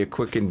is gonna be a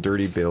quick and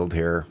dirty build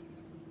here.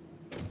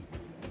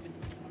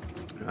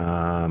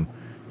 So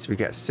we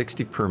got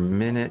 60 per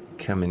minute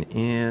coming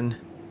in.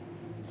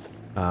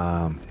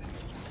 Let's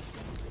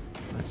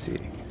see.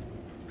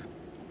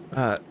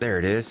 There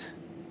it is.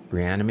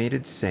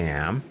 Reanimated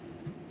Sam.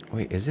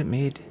 Wait, is it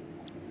made?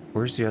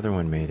 Where's the other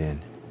one made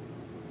in?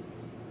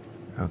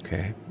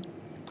 Okay.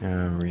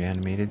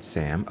 Reanimated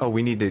Sam. Oh,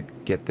 we need to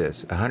get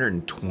this.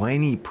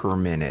 120 per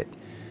minute.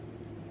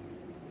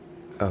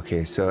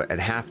 Okay, so at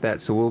half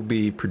that, so we'll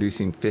be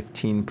producing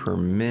 15 per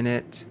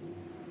minute.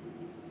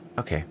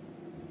 Okay.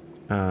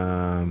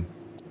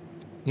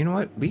 You know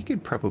what? We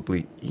could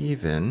probably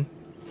even...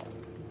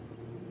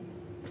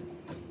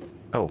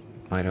 Oh,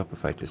 might help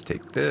if I just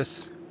take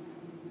this.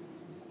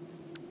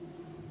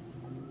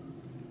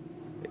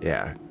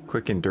 Yeah,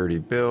 quick and dirty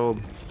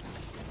build.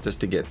 Just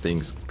to get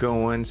things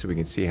going so we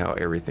can see how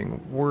everything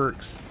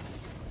works.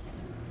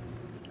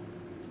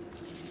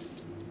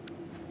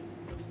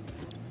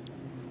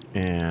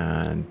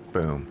 And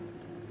boom.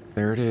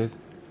 There it is.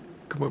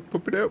 Come on,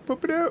 pop it out,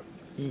 pop it out.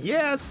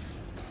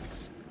 Yes!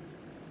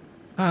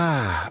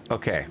 Ah,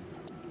 okay.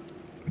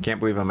 I can't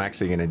believe I'm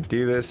actually going to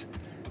do this.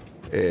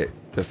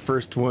 The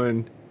first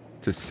one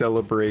to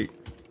celebrate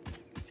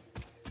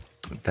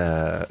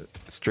the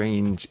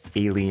strange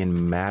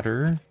alien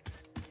matter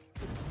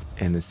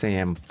and the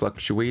SAM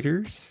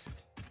fluctuators.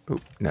 Oh,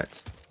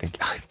 nuts. Thank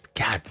you.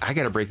 God, I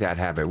got to break that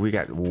habit. We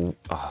got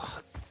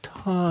a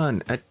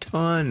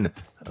ton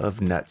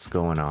of nuts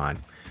going on.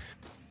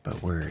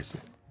 But where is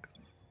it?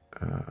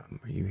 Are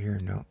you here?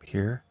 No,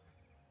 here?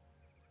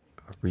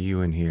 Or were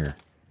you in here?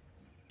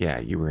 Yeah,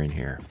 you were in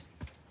here.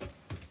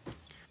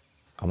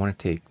 I want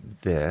to take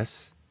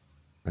this.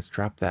 Let's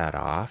drop that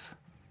off.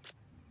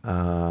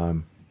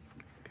 And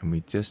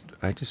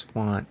I just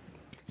want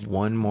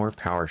one more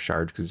power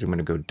shard because I'm going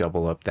to go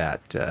double up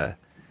that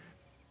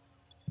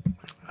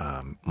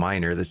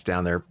miner that's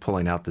down there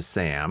pulling out the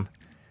SAM.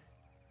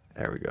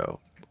 There we go.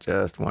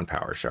 Just one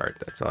power shard.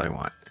 That's all I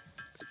want.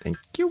 Thank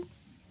you.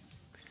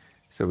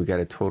 So we got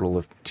a total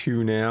of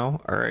 2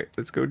 now. All right,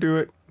 let's go do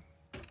it.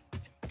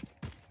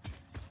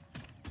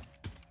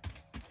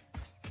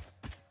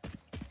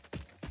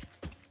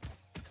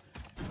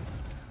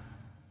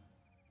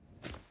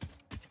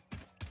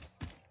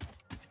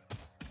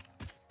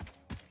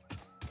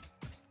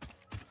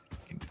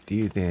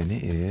 Do then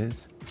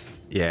is,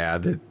 yeah,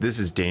 this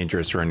is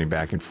dangerous running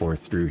back and forth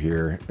through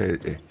here.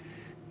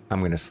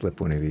 I'm gonna slip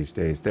one of these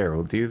days. There,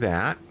 we'll do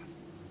that.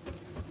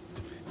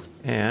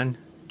 And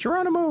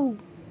Geronimo.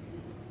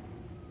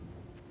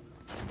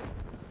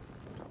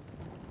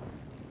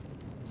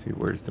 Let's see,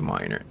 where's the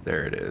miner?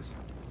 There it is.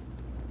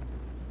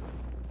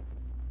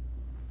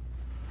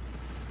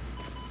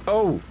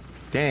 Oh,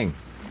 dang,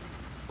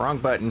 wrong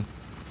button.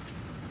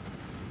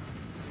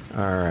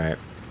 All right,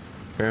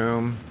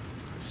 boom.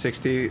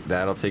 60,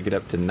 that'll take it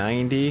up to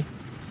 90.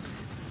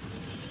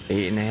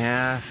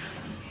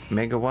 8.5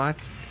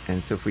 megawatts.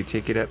 And so if we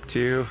take it up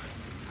to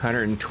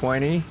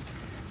 120,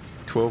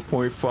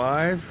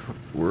 12.5,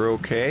 we're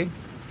okay.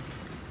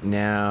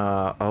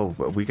 Now, oh,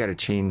 but we got to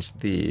change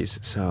these.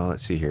 So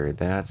let's see here.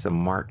 That's a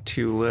Mark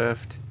II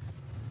lift.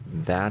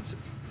 That's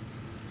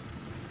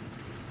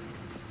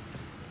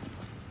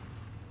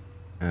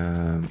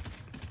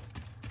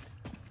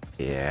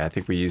yeah, I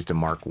think we used a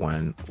Mark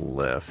I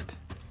lift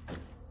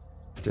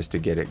just to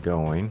get it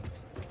going.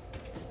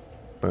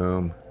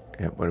 Boom.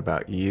 And what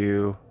about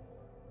you?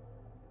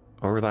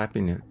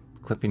 Overlapping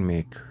clipping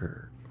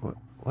maker.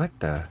 What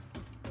the?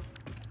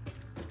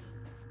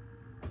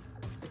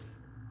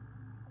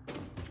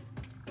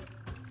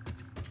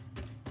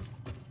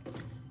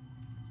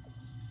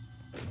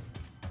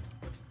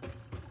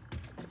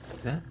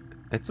 Is that?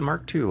 It's a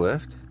Mark II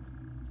lift.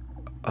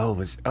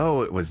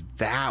 it was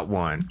that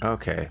one.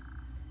 Okay.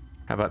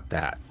 How about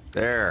that?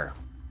 There.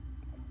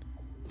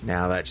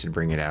 Now that should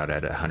bring it out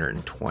at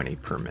 120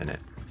 per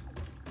minute.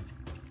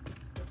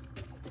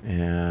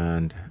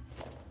 And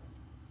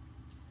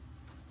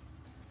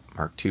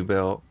Mark II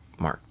belt,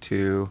 Mark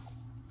II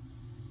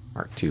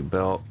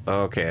belt.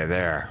 Okay,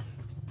 there.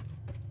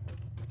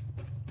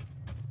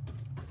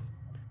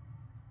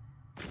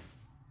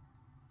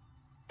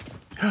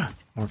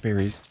 More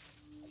berries.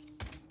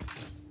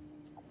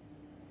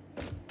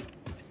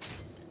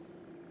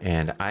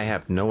 And I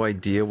have no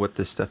idea what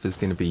this stuff is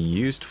going to be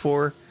used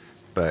for,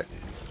 but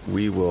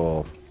we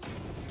will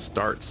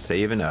start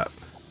saving up.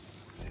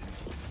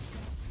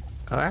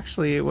 Oh,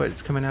 actually, what,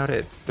 it's coming out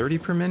at 30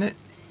 per minute?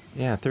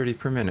 Yeah, 30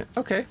 per minute.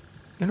 Okay.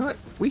 You know what?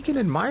 We can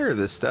admire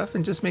this stuff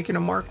and just make it a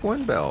Mark I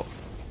belt.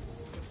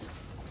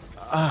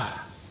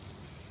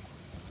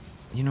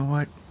 You know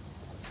what?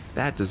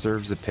 That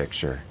deserves a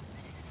picture.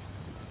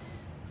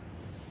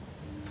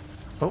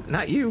 Oh,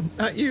 not you.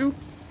 Not you.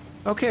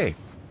 Okay.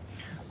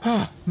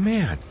 Oh,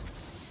 man.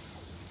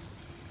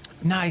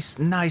 Nice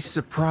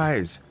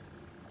surprise.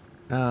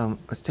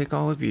 Let's take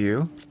all of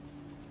you.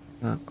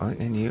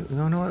 And you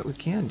know what we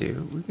can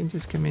do? We can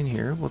just come in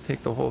here. We'll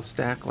take the whole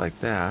stack like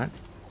that.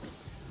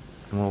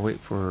 And we'll wait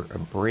for a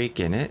break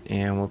in it.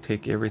 And we'll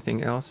take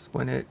everything else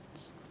when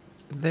it's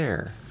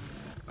there.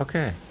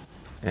 Okay.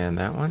 And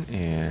that one.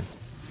 And...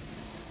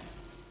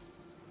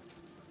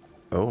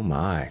 oh,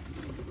 my.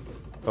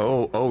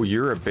 Oh,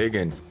 you're a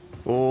biggin.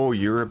 Oh,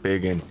 you're a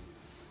biggin.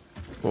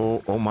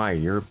 Oh my,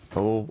 you're...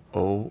 oh.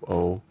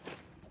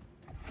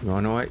 You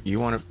wanna know what?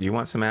 You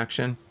want some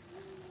action?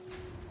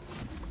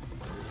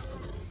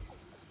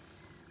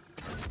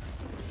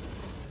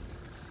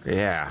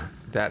 Yeah,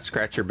 that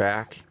scratch your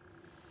back.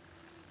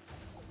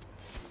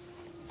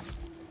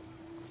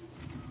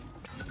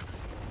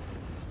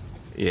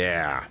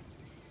 Yeah.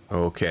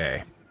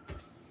 Okay.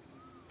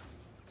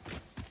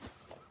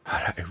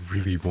 I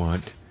really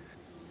want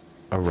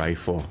a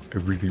rifle. I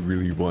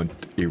really want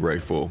a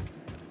rifle.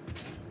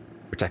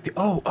 Which I think...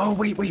 oh,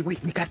 wait. We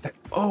got the...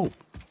 oh.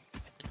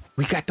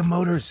 We got the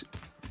motors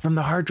from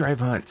the hard drive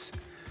hunts.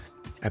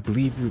 I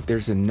believe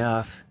there's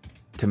enough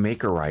to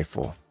make a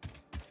rifle.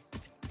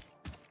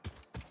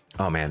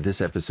 Oh man, this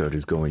episode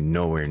is going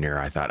nowhere near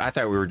I thought. I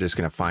thought we were just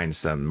going to find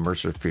some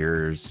Mercer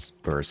Fears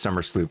or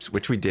Summer Sloops,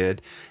 which we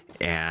did.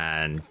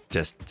 And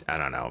just, I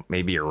don't know,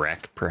 maybe a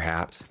wreck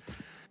perhaps.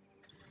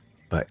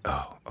 But,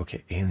 oh,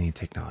 okay, alien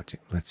technology.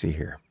 Let's see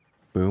here.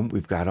 Boom,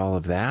 we've got all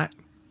of that.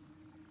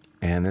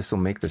 And this will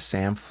make the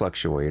SAM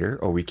fluctuator.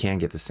 Oh, we can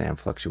get the SAM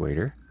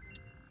fluctuator.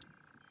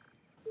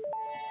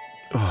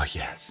 Oh,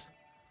 yes.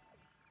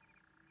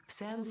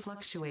 SAM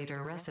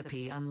fluctuator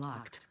recipe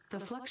unlocked. The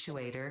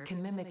fluctuator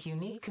can mimic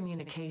unique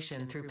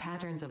communication through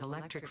patterns of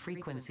electric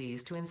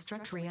frequencies to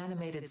instruct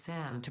reanimated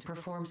SAM to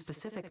perform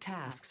specific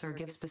tasks or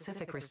give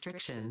specific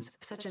restrictions,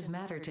 such as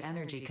matter to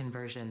energy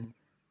conversion.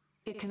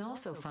 It can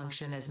also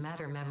function as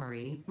matter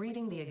memory,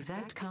 reading the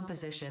exact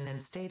composition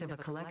and state of a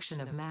collection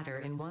of matter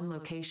in one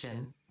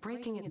location,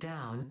 breaking it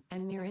down,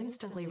 and near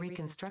instantly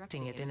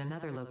reconstructing it in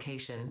another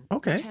location,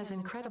 Okay. which has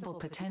incredible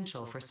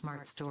potential for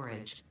smart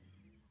storage.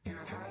 Your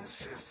threads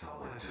shift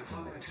solid to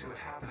flow into a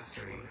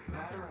tapestry.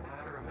 Matter,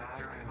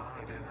 and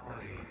mind and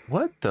melody.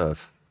 What the...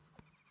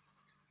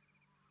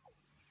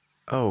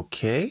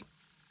 okay.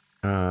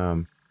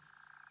 Nope,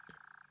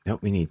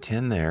 we need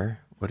 10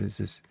 there. What is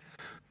this?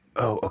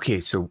 Oh, okay,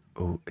 so...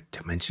 oh, a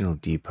dimensional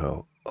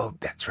depot. Oh,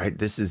 that's right.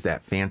 This is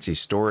that fancy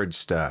storage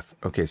stuff.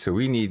 Okay, so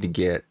we need to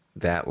get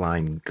that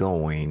line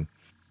going.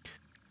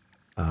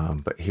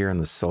 But here in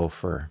the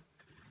sulfur...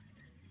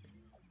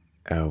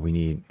 we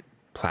need...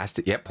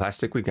 plastic. Yep,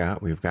 plastic we've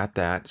got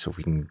that, so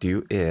we can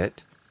do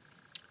it.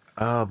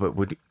 Oh, but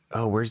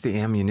where's the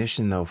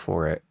ammunition though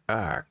for it?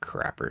 Ah,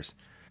 crappers.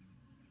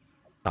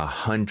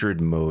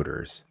 100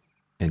 motors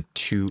and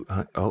 2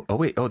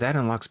 wait, that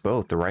unlocks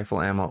both the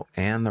rifle ammo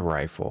and the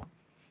rifle.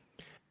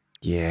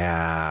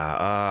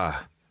 Yeah.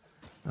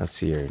 Let's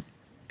see here.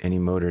 Any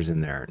motors in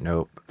there?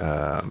 Nope.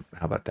 How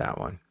about that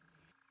one?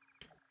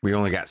 We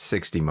only got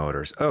 60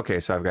 motors.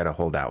 Okay, so I've got to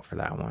hold out for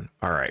that one.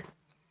 All right.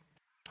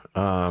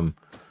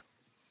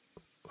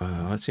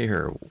 Let's see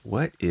here.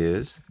 What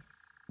is...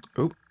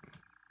 oh.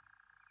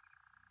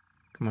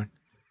 Come on.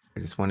 I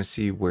just want to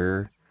see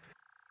where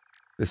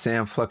the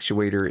SAM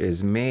fluctuator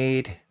is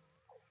made.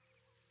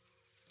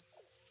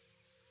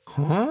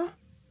 Huh?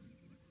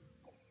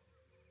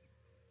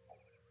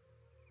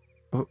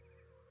 Oh.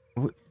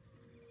 What?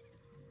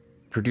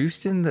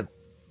 Produced in the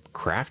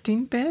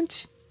crafting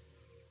bench?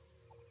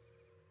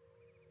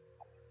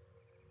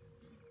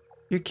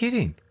 You're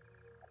kidding.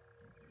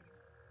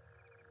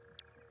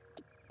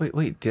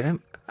 Wait,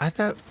 I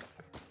thought...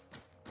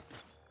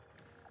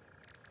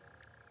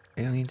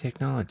 alien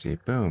technology,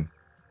 boom.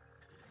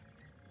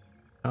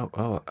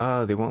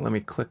 Oh, they won't let me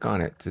click on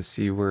it to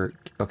see where...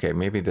 okay,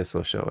 maybe this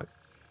will show it.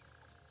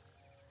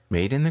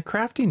 Made in the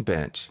crafting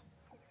bench.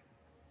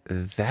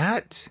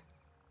 That...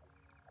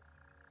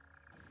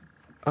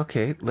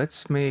 okay,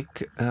 let's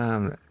make...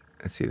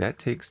 let's see, that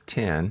takes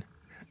 10.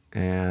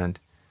 And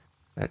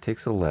that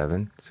takes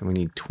 11. So we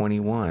need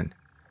 21.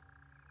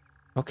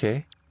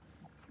 Okay.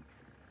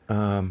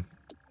 All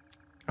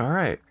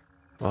right.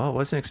 Well, I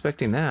wasn't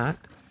expecting that.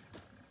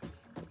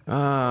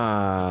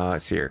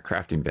 Let's see here.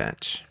 Crafting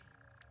bench.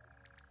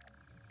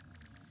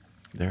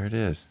 There it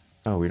is.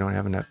 Oh, we don't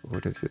have enough.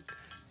 What is it?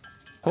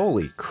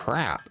 Holy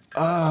crap.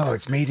 Oh,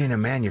 it's made in a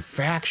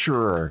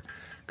manufacturer.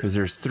 Because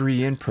there's 3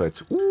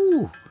 inputs.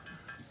 Ooh.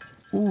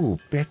 Ooh,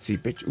 Betsy,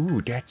 bitch.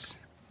 Ooh, that's...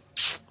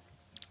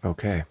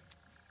 Okay.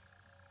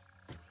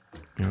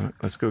 You know what?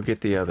 Let's go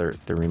get the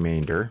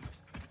remainder.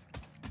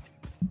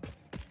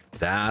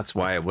 That's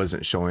why it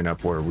wasn't showing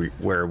up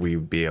where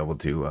we'd be able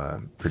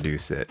to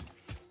produce it.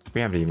 We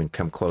haven't even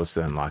come close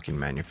to unlocking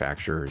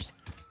manufacturers.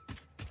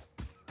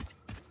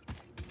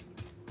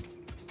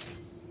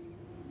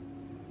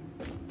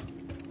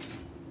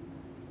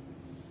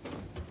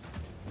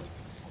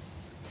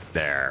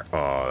 There.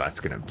 Oh,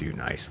 that's gonna do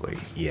nicely.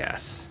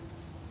 Yes.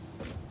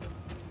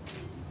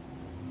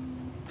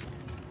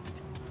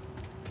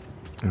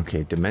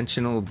 Okay,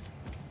 dimensional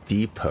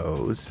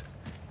depots.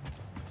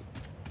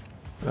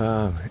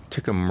 It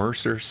took a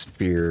Mercer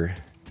sphere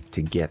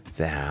to get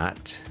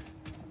that.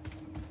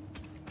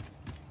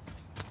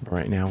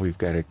 Right now we've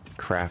got to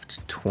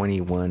craft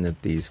 21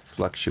 of these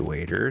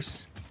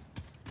fluctuators.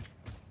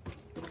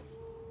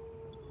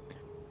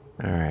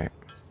 All right.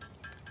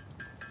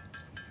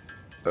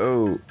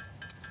 Oh,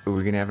 are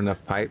we gonna have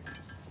enough pipe?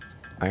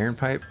 Iron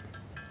pipe?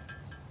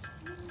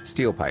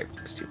 Steel pipe.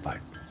 Steel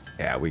pipe.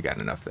 Yeah, we got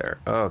enough there.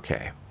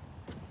 Okay.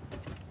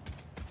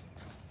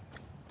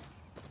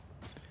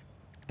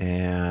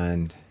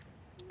 And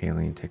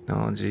alien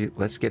technology.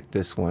 Let's get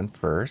this one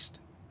first.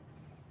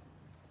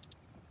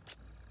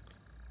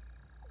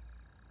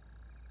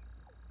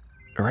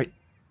 All right.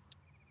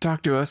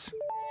 Talk to us.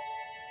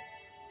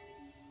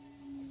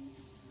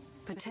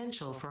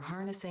 Potential for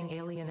harnessing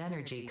alien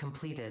energy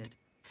completed.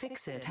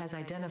 Fixit has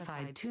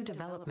identified 2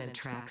 development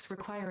tracks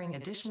requiring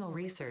additional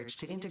research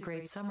to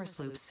integrate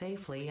Summersloops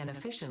safely and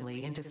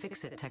efficiently into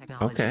Fixit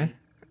technology. Okay.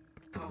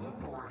 The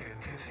loop organ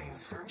contains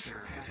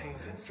scripture,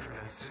 contains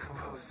instruments to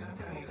compose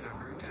symphonies of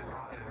root and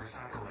rot and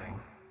recycling.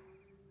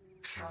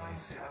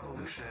 Shrines to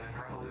evolution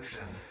and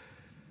revolution.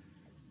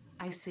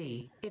 I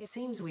see. It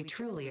seems we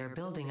truly are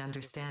building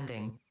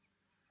understanding.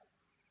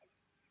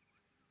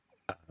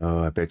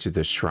 Oh, I bet you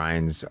the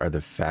shrines are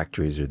the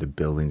factories or the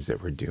buildings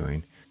that we're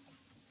doing.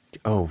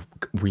 Oh,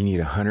 we need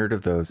 100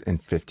 of those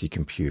and 50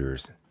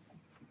 computers.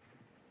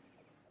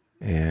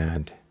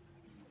 And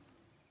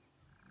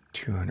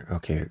 200.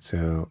 Okay,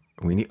 so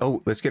we need...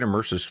 Oh, let's get a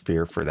Mercer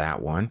sphere for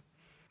that one.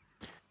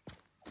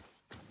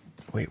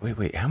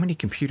 Wait. How many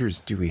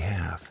computers do we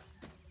have?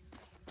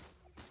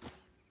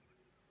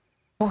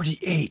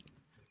 48.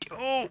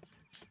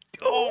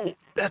 Oh,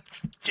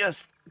 that's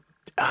just...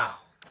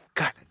 Oh,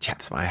 God, that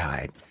chaps my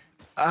hide.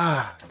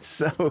 Ah, it's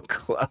so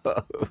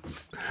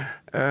close.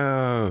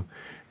 Oh,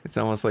 it's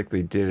almost like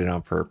they did it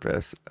on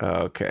purpose.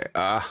 Okay.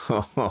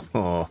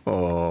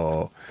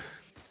 Oh,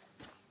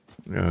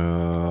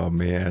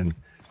 man.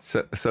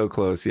 So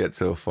close yet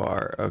so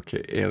far.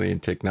 Okay, alien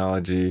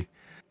technology.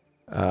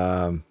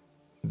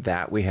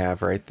 That we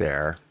have right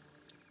there.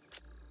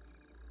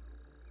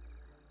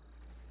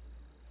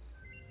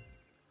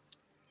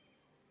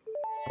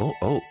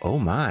 Oh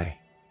my.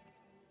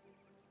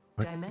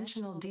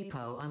 Dimensional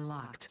depot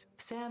unlocked.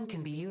 SAM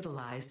can be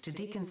utilized to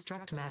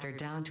deconstruct matter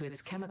down to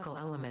its chemical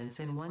elements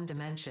in one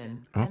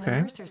dimension, and the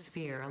Okay. Mercer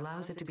sphere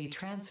allows it to be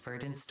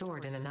transferred and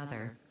stored in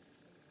another.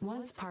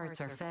 Once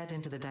parts are fed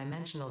into the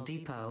dimensional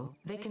depot,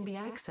 they can be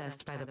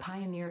accessed by the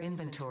Pioneer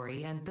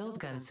inventory and build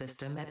gun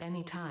system at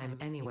any time,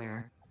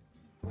 anywhere.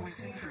 We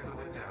see through the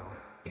window.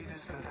 It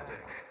is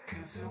pathetic.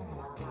 Consume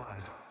more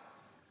blood.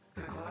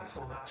 The glass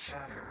will not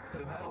shatter. The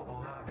metal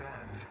will not bend.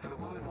 The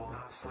wood will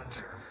not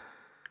splinter.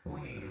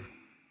 Weave.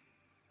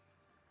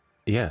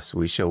 Yes,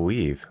 we shall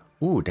weave.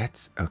 Ooh,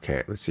 that's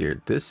okay. Let's see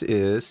here. This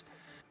is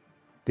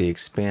the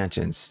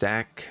expansion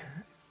stack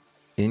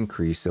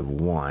increase of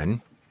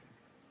 1.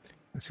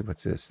 Let's see,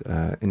 what's this?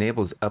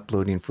 Enables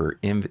uploading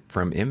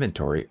from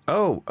inventory.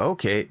 Oh,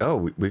 okay.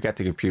 Oh, we got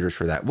the computers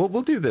for that.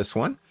 We'll do this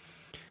one.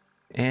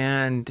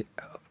 And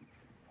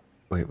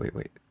wait.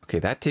 Okay,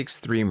 that takes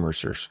 3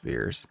 Mercer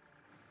spheres.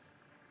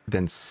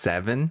 Then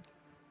 7,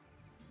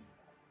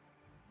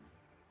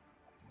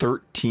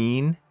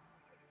 13,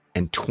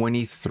 and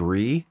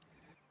 23.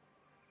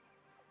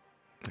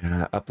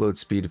 Upload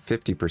speed of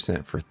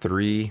 50% for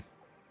 3.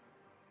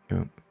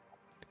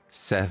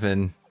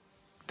 7,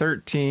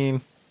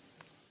 13,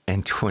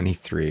 and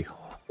 23.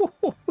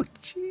 Oh,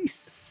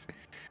 jeez.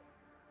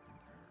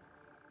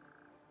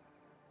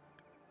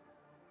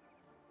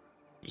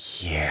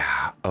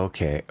 Yeah.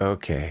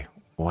 Okay.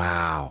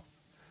 Wow.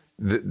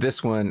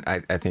 This one, I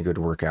think would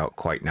work out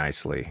quite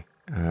nicely.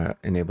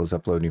 Enables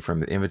uploading from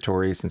the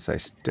inventory, since I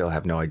still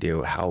have no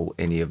idea how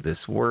any of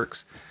this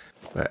works.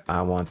 But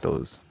I want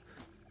those.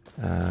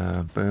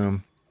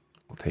 Boom.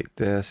 We'll take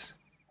this.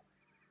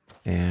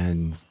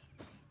 And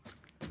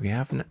we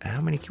have... How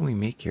many can we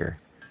make here?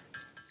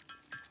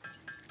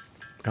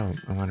 Oh,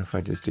 I wonder if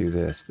I just do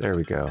this. There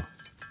we go.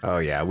 Oh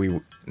yeah,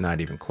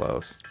 not even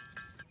close.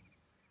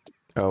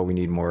 Oh, we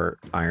need more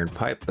iron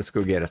pipe. Let's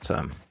go get us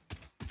some.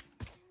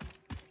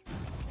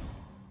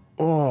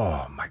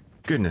 Oh my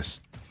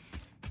goodness.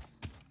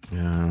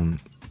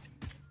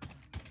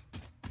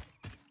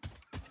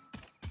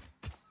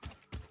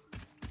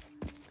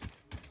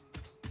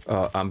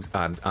 Oh,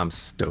 I'm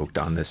stoked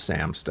on this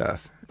SAM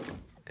stuff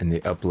and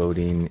the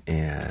uploading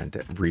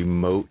and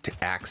remote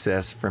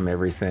access from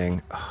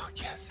everything. Oh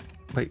yes.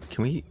 Wait,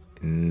 can we?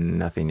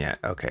 Nothing yet.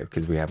 Okay,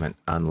 because we haven't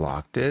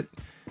unlocked it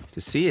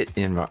to see it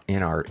in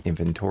our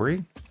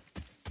inventory.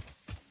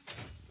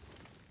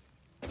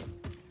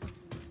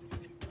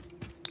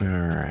 All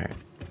right.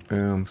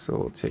 Boom. So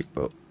we'll take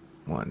both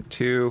 1,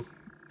 2.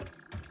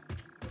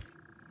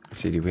 Let's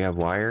see, do we have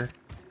wire?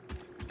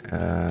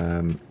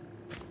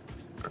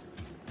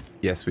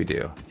 Yes, we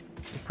do.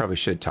 Probably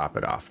should top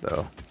it off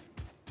though.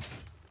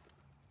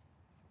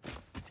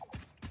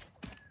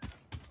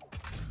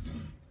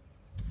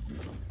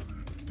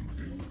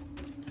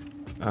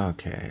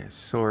 Okay,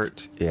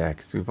 sort. Yeah,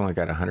 because we've only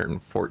got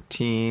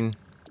 114.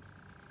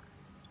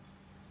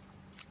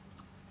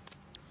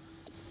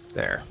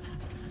 There.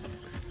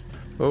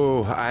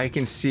 Oh, I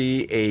can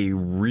see a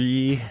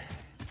rebuilding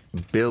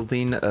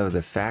of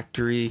the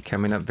factory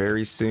coming up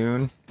very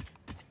soon.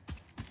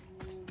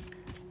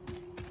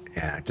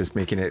 Yeah, just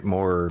making it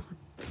more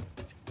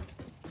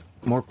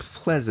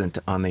pleasant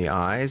on the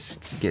eyes.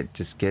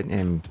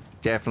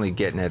 Definitely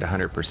getting it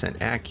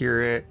 100%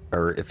 accurate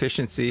or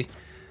efficiency.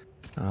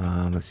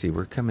 Let's see,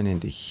 we're coming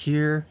into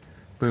here.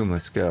 Boom,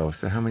 let's go.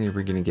 So how many are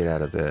we going to get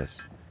out of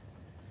this?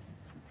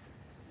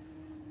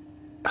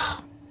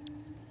 Oh,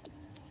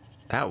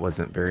 that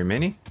wasn't very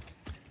many.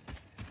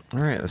 All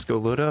right, let's go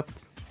load up.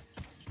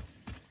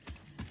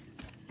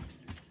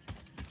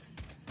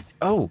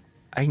 Oh,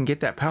 I can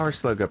get that power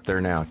slug up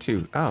there now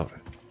too. Oh,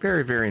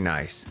 very, very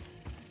nice.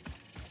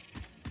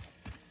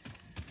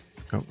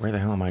 Oh, where the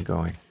hell am I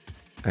going?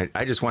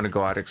 I just want to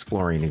go out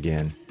exploring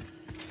again.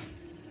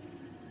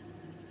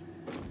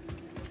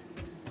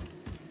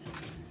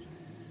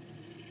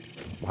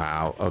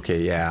 Wow.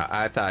 Okay. Yeah.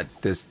 I thought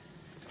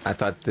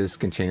this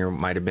container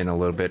might have been a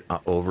little bit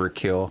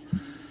overkill.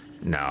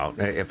 No,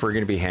 if we're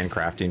going to be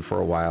handcrafting for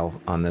a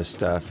while on this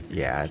stuff,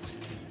 yeah,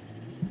 it's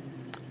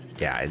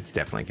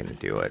definitely going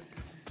to do it.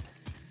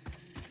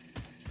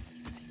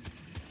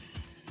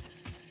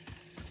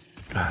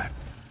 God.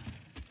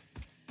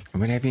 I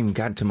mean, I haven't even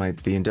gotten to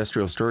the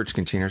industrial storage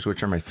containers,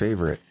 which are my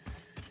favorite.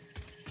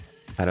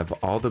 Out of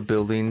all the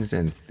buildings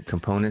and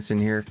components in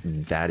here,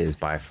 that is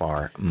by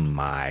far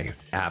my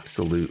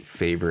absolute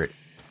favorite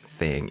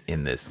thing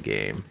in this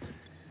game.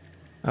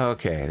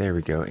 Okay, there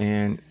we go.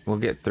 And we'll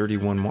get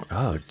 31 more.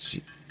 Oh,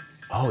 gee.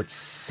 Oh, it's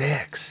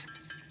 6.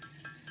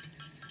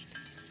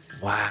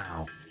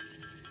 Wow.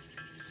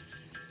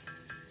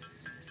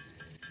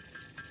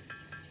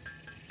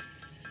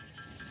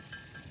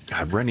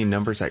 God, running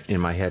numbers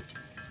in my head.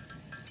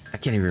 I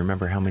can't even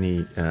remember how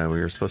many we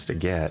were supposed to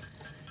get.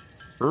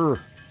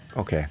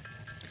 Okay.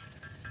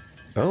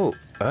 Oh.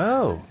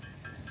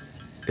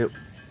 It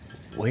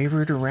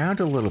wavered around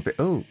a little bit.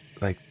 Oh,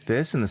 like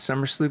this, and the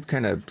summer sloop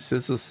kind of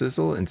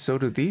sizzle, and so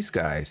do these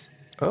guys.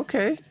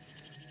 Okay.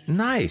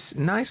 Nice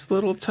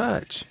little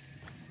touch.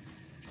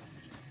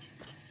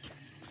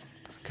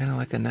 Kind of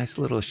like a nice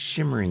little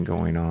shimmering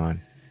going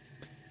on.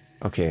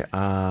 Okay,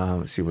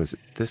 let's see, was it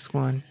this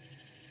one?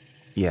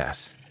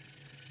 Yes.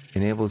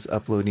 Enables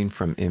uploading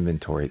from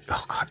inventory.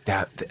 Oh god,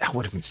 that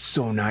would have been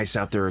so nice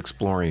out there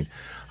exploring.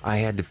 I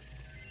had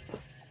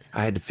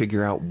to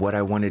figure out what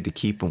I wanted to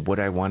keep and what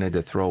I wanted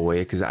to throw away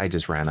because I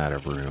just ran out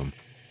of room.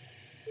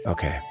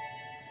 Okay.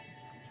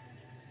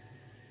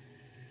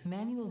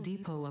 Manual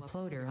depot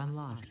uploader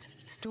unlocked.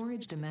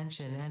 Storage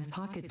dimension and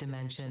pocket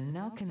dimension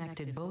now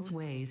connected both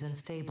ways and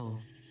stable.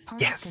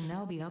 Parts can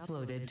now be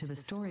uploaded to the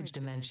storage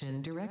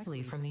dimension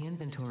directly from the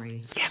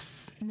inventory.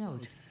 Yes.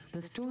 Note: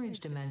 the storage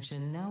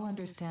dimension now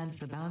understands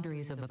the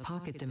boundaries of the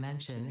pocket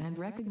dimension and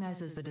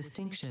recognizes the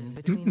distinction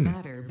between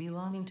matter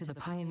belonging to the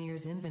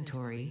Pioneer's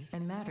inventory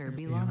and matter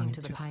belonging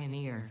to the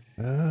Pioneer.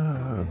 Oh.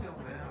 Window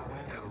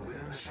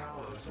within the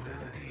shallows within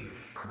the deep,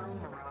 curling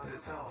around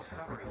itself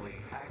separately,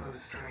 echoes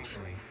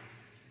strangely.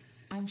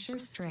 I'm sure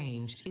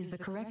strange is the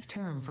correct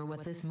term for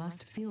what this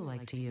must feel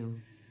like to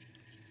you.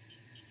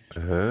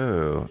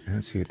 Oh,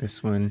 let's see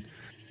this one.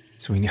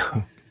 So we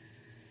know.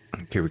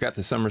 Okay, we got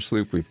the summer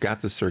sloop. We've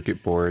got the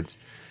circuit boards.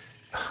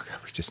 Oh god,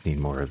 we just need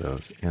more of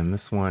those. And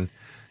this one.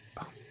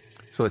 Oh.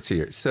 So let's see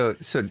here. So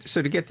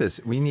to get this,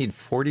 we need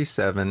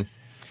 47,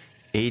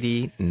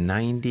 80,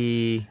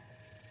 90,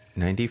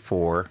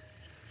 94,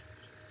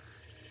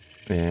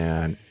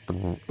 and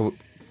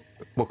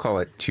we'll call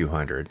it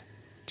 200.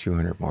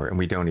 200 more, and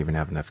we don't even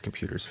have enough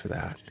computers for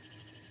that.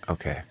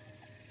 Okay.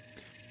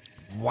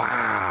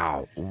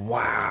 Wow.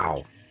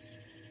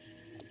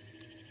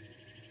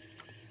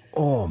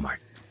 Oh my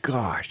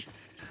gosh.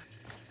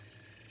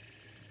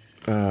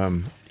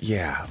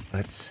 Yeah,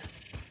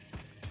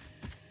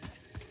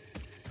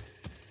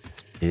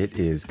 it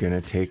is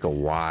gonna take a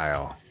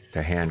while.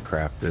 to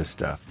handcraft this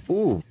stuff.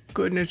 Ooh,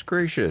 goodness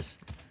gracious.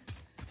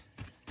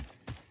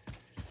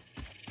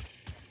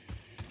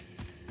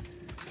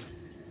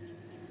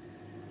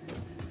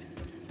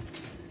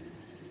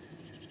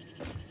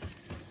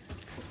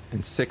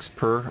 And 6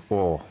 per.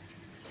 Oh.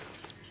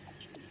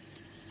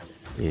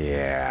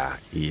 Yeah,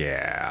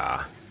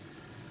 yeah.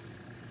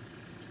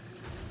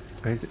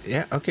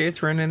 Yeah, okay,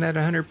 it's running at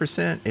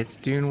 100%. It's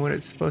doing what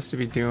it's supposed to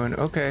be doing.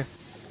 Okay.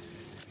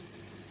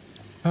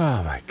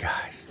 Oh my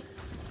gosh.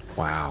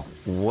 Wow.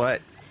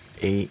 What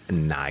a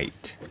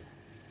night.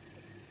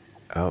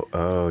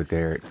 Oh,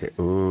 there.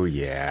 Oh,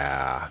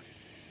 yeah.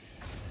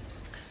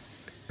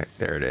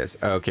 There it is.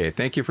 Okay,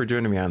 thank you for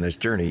joining me on this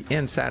journey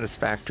in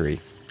Satisfactory.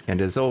 And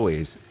as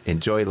always,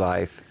 enjoy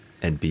life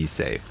and be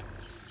safe.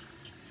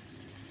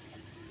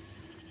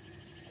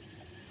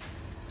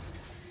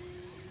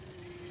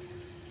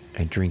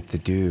 And drink the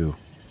dew.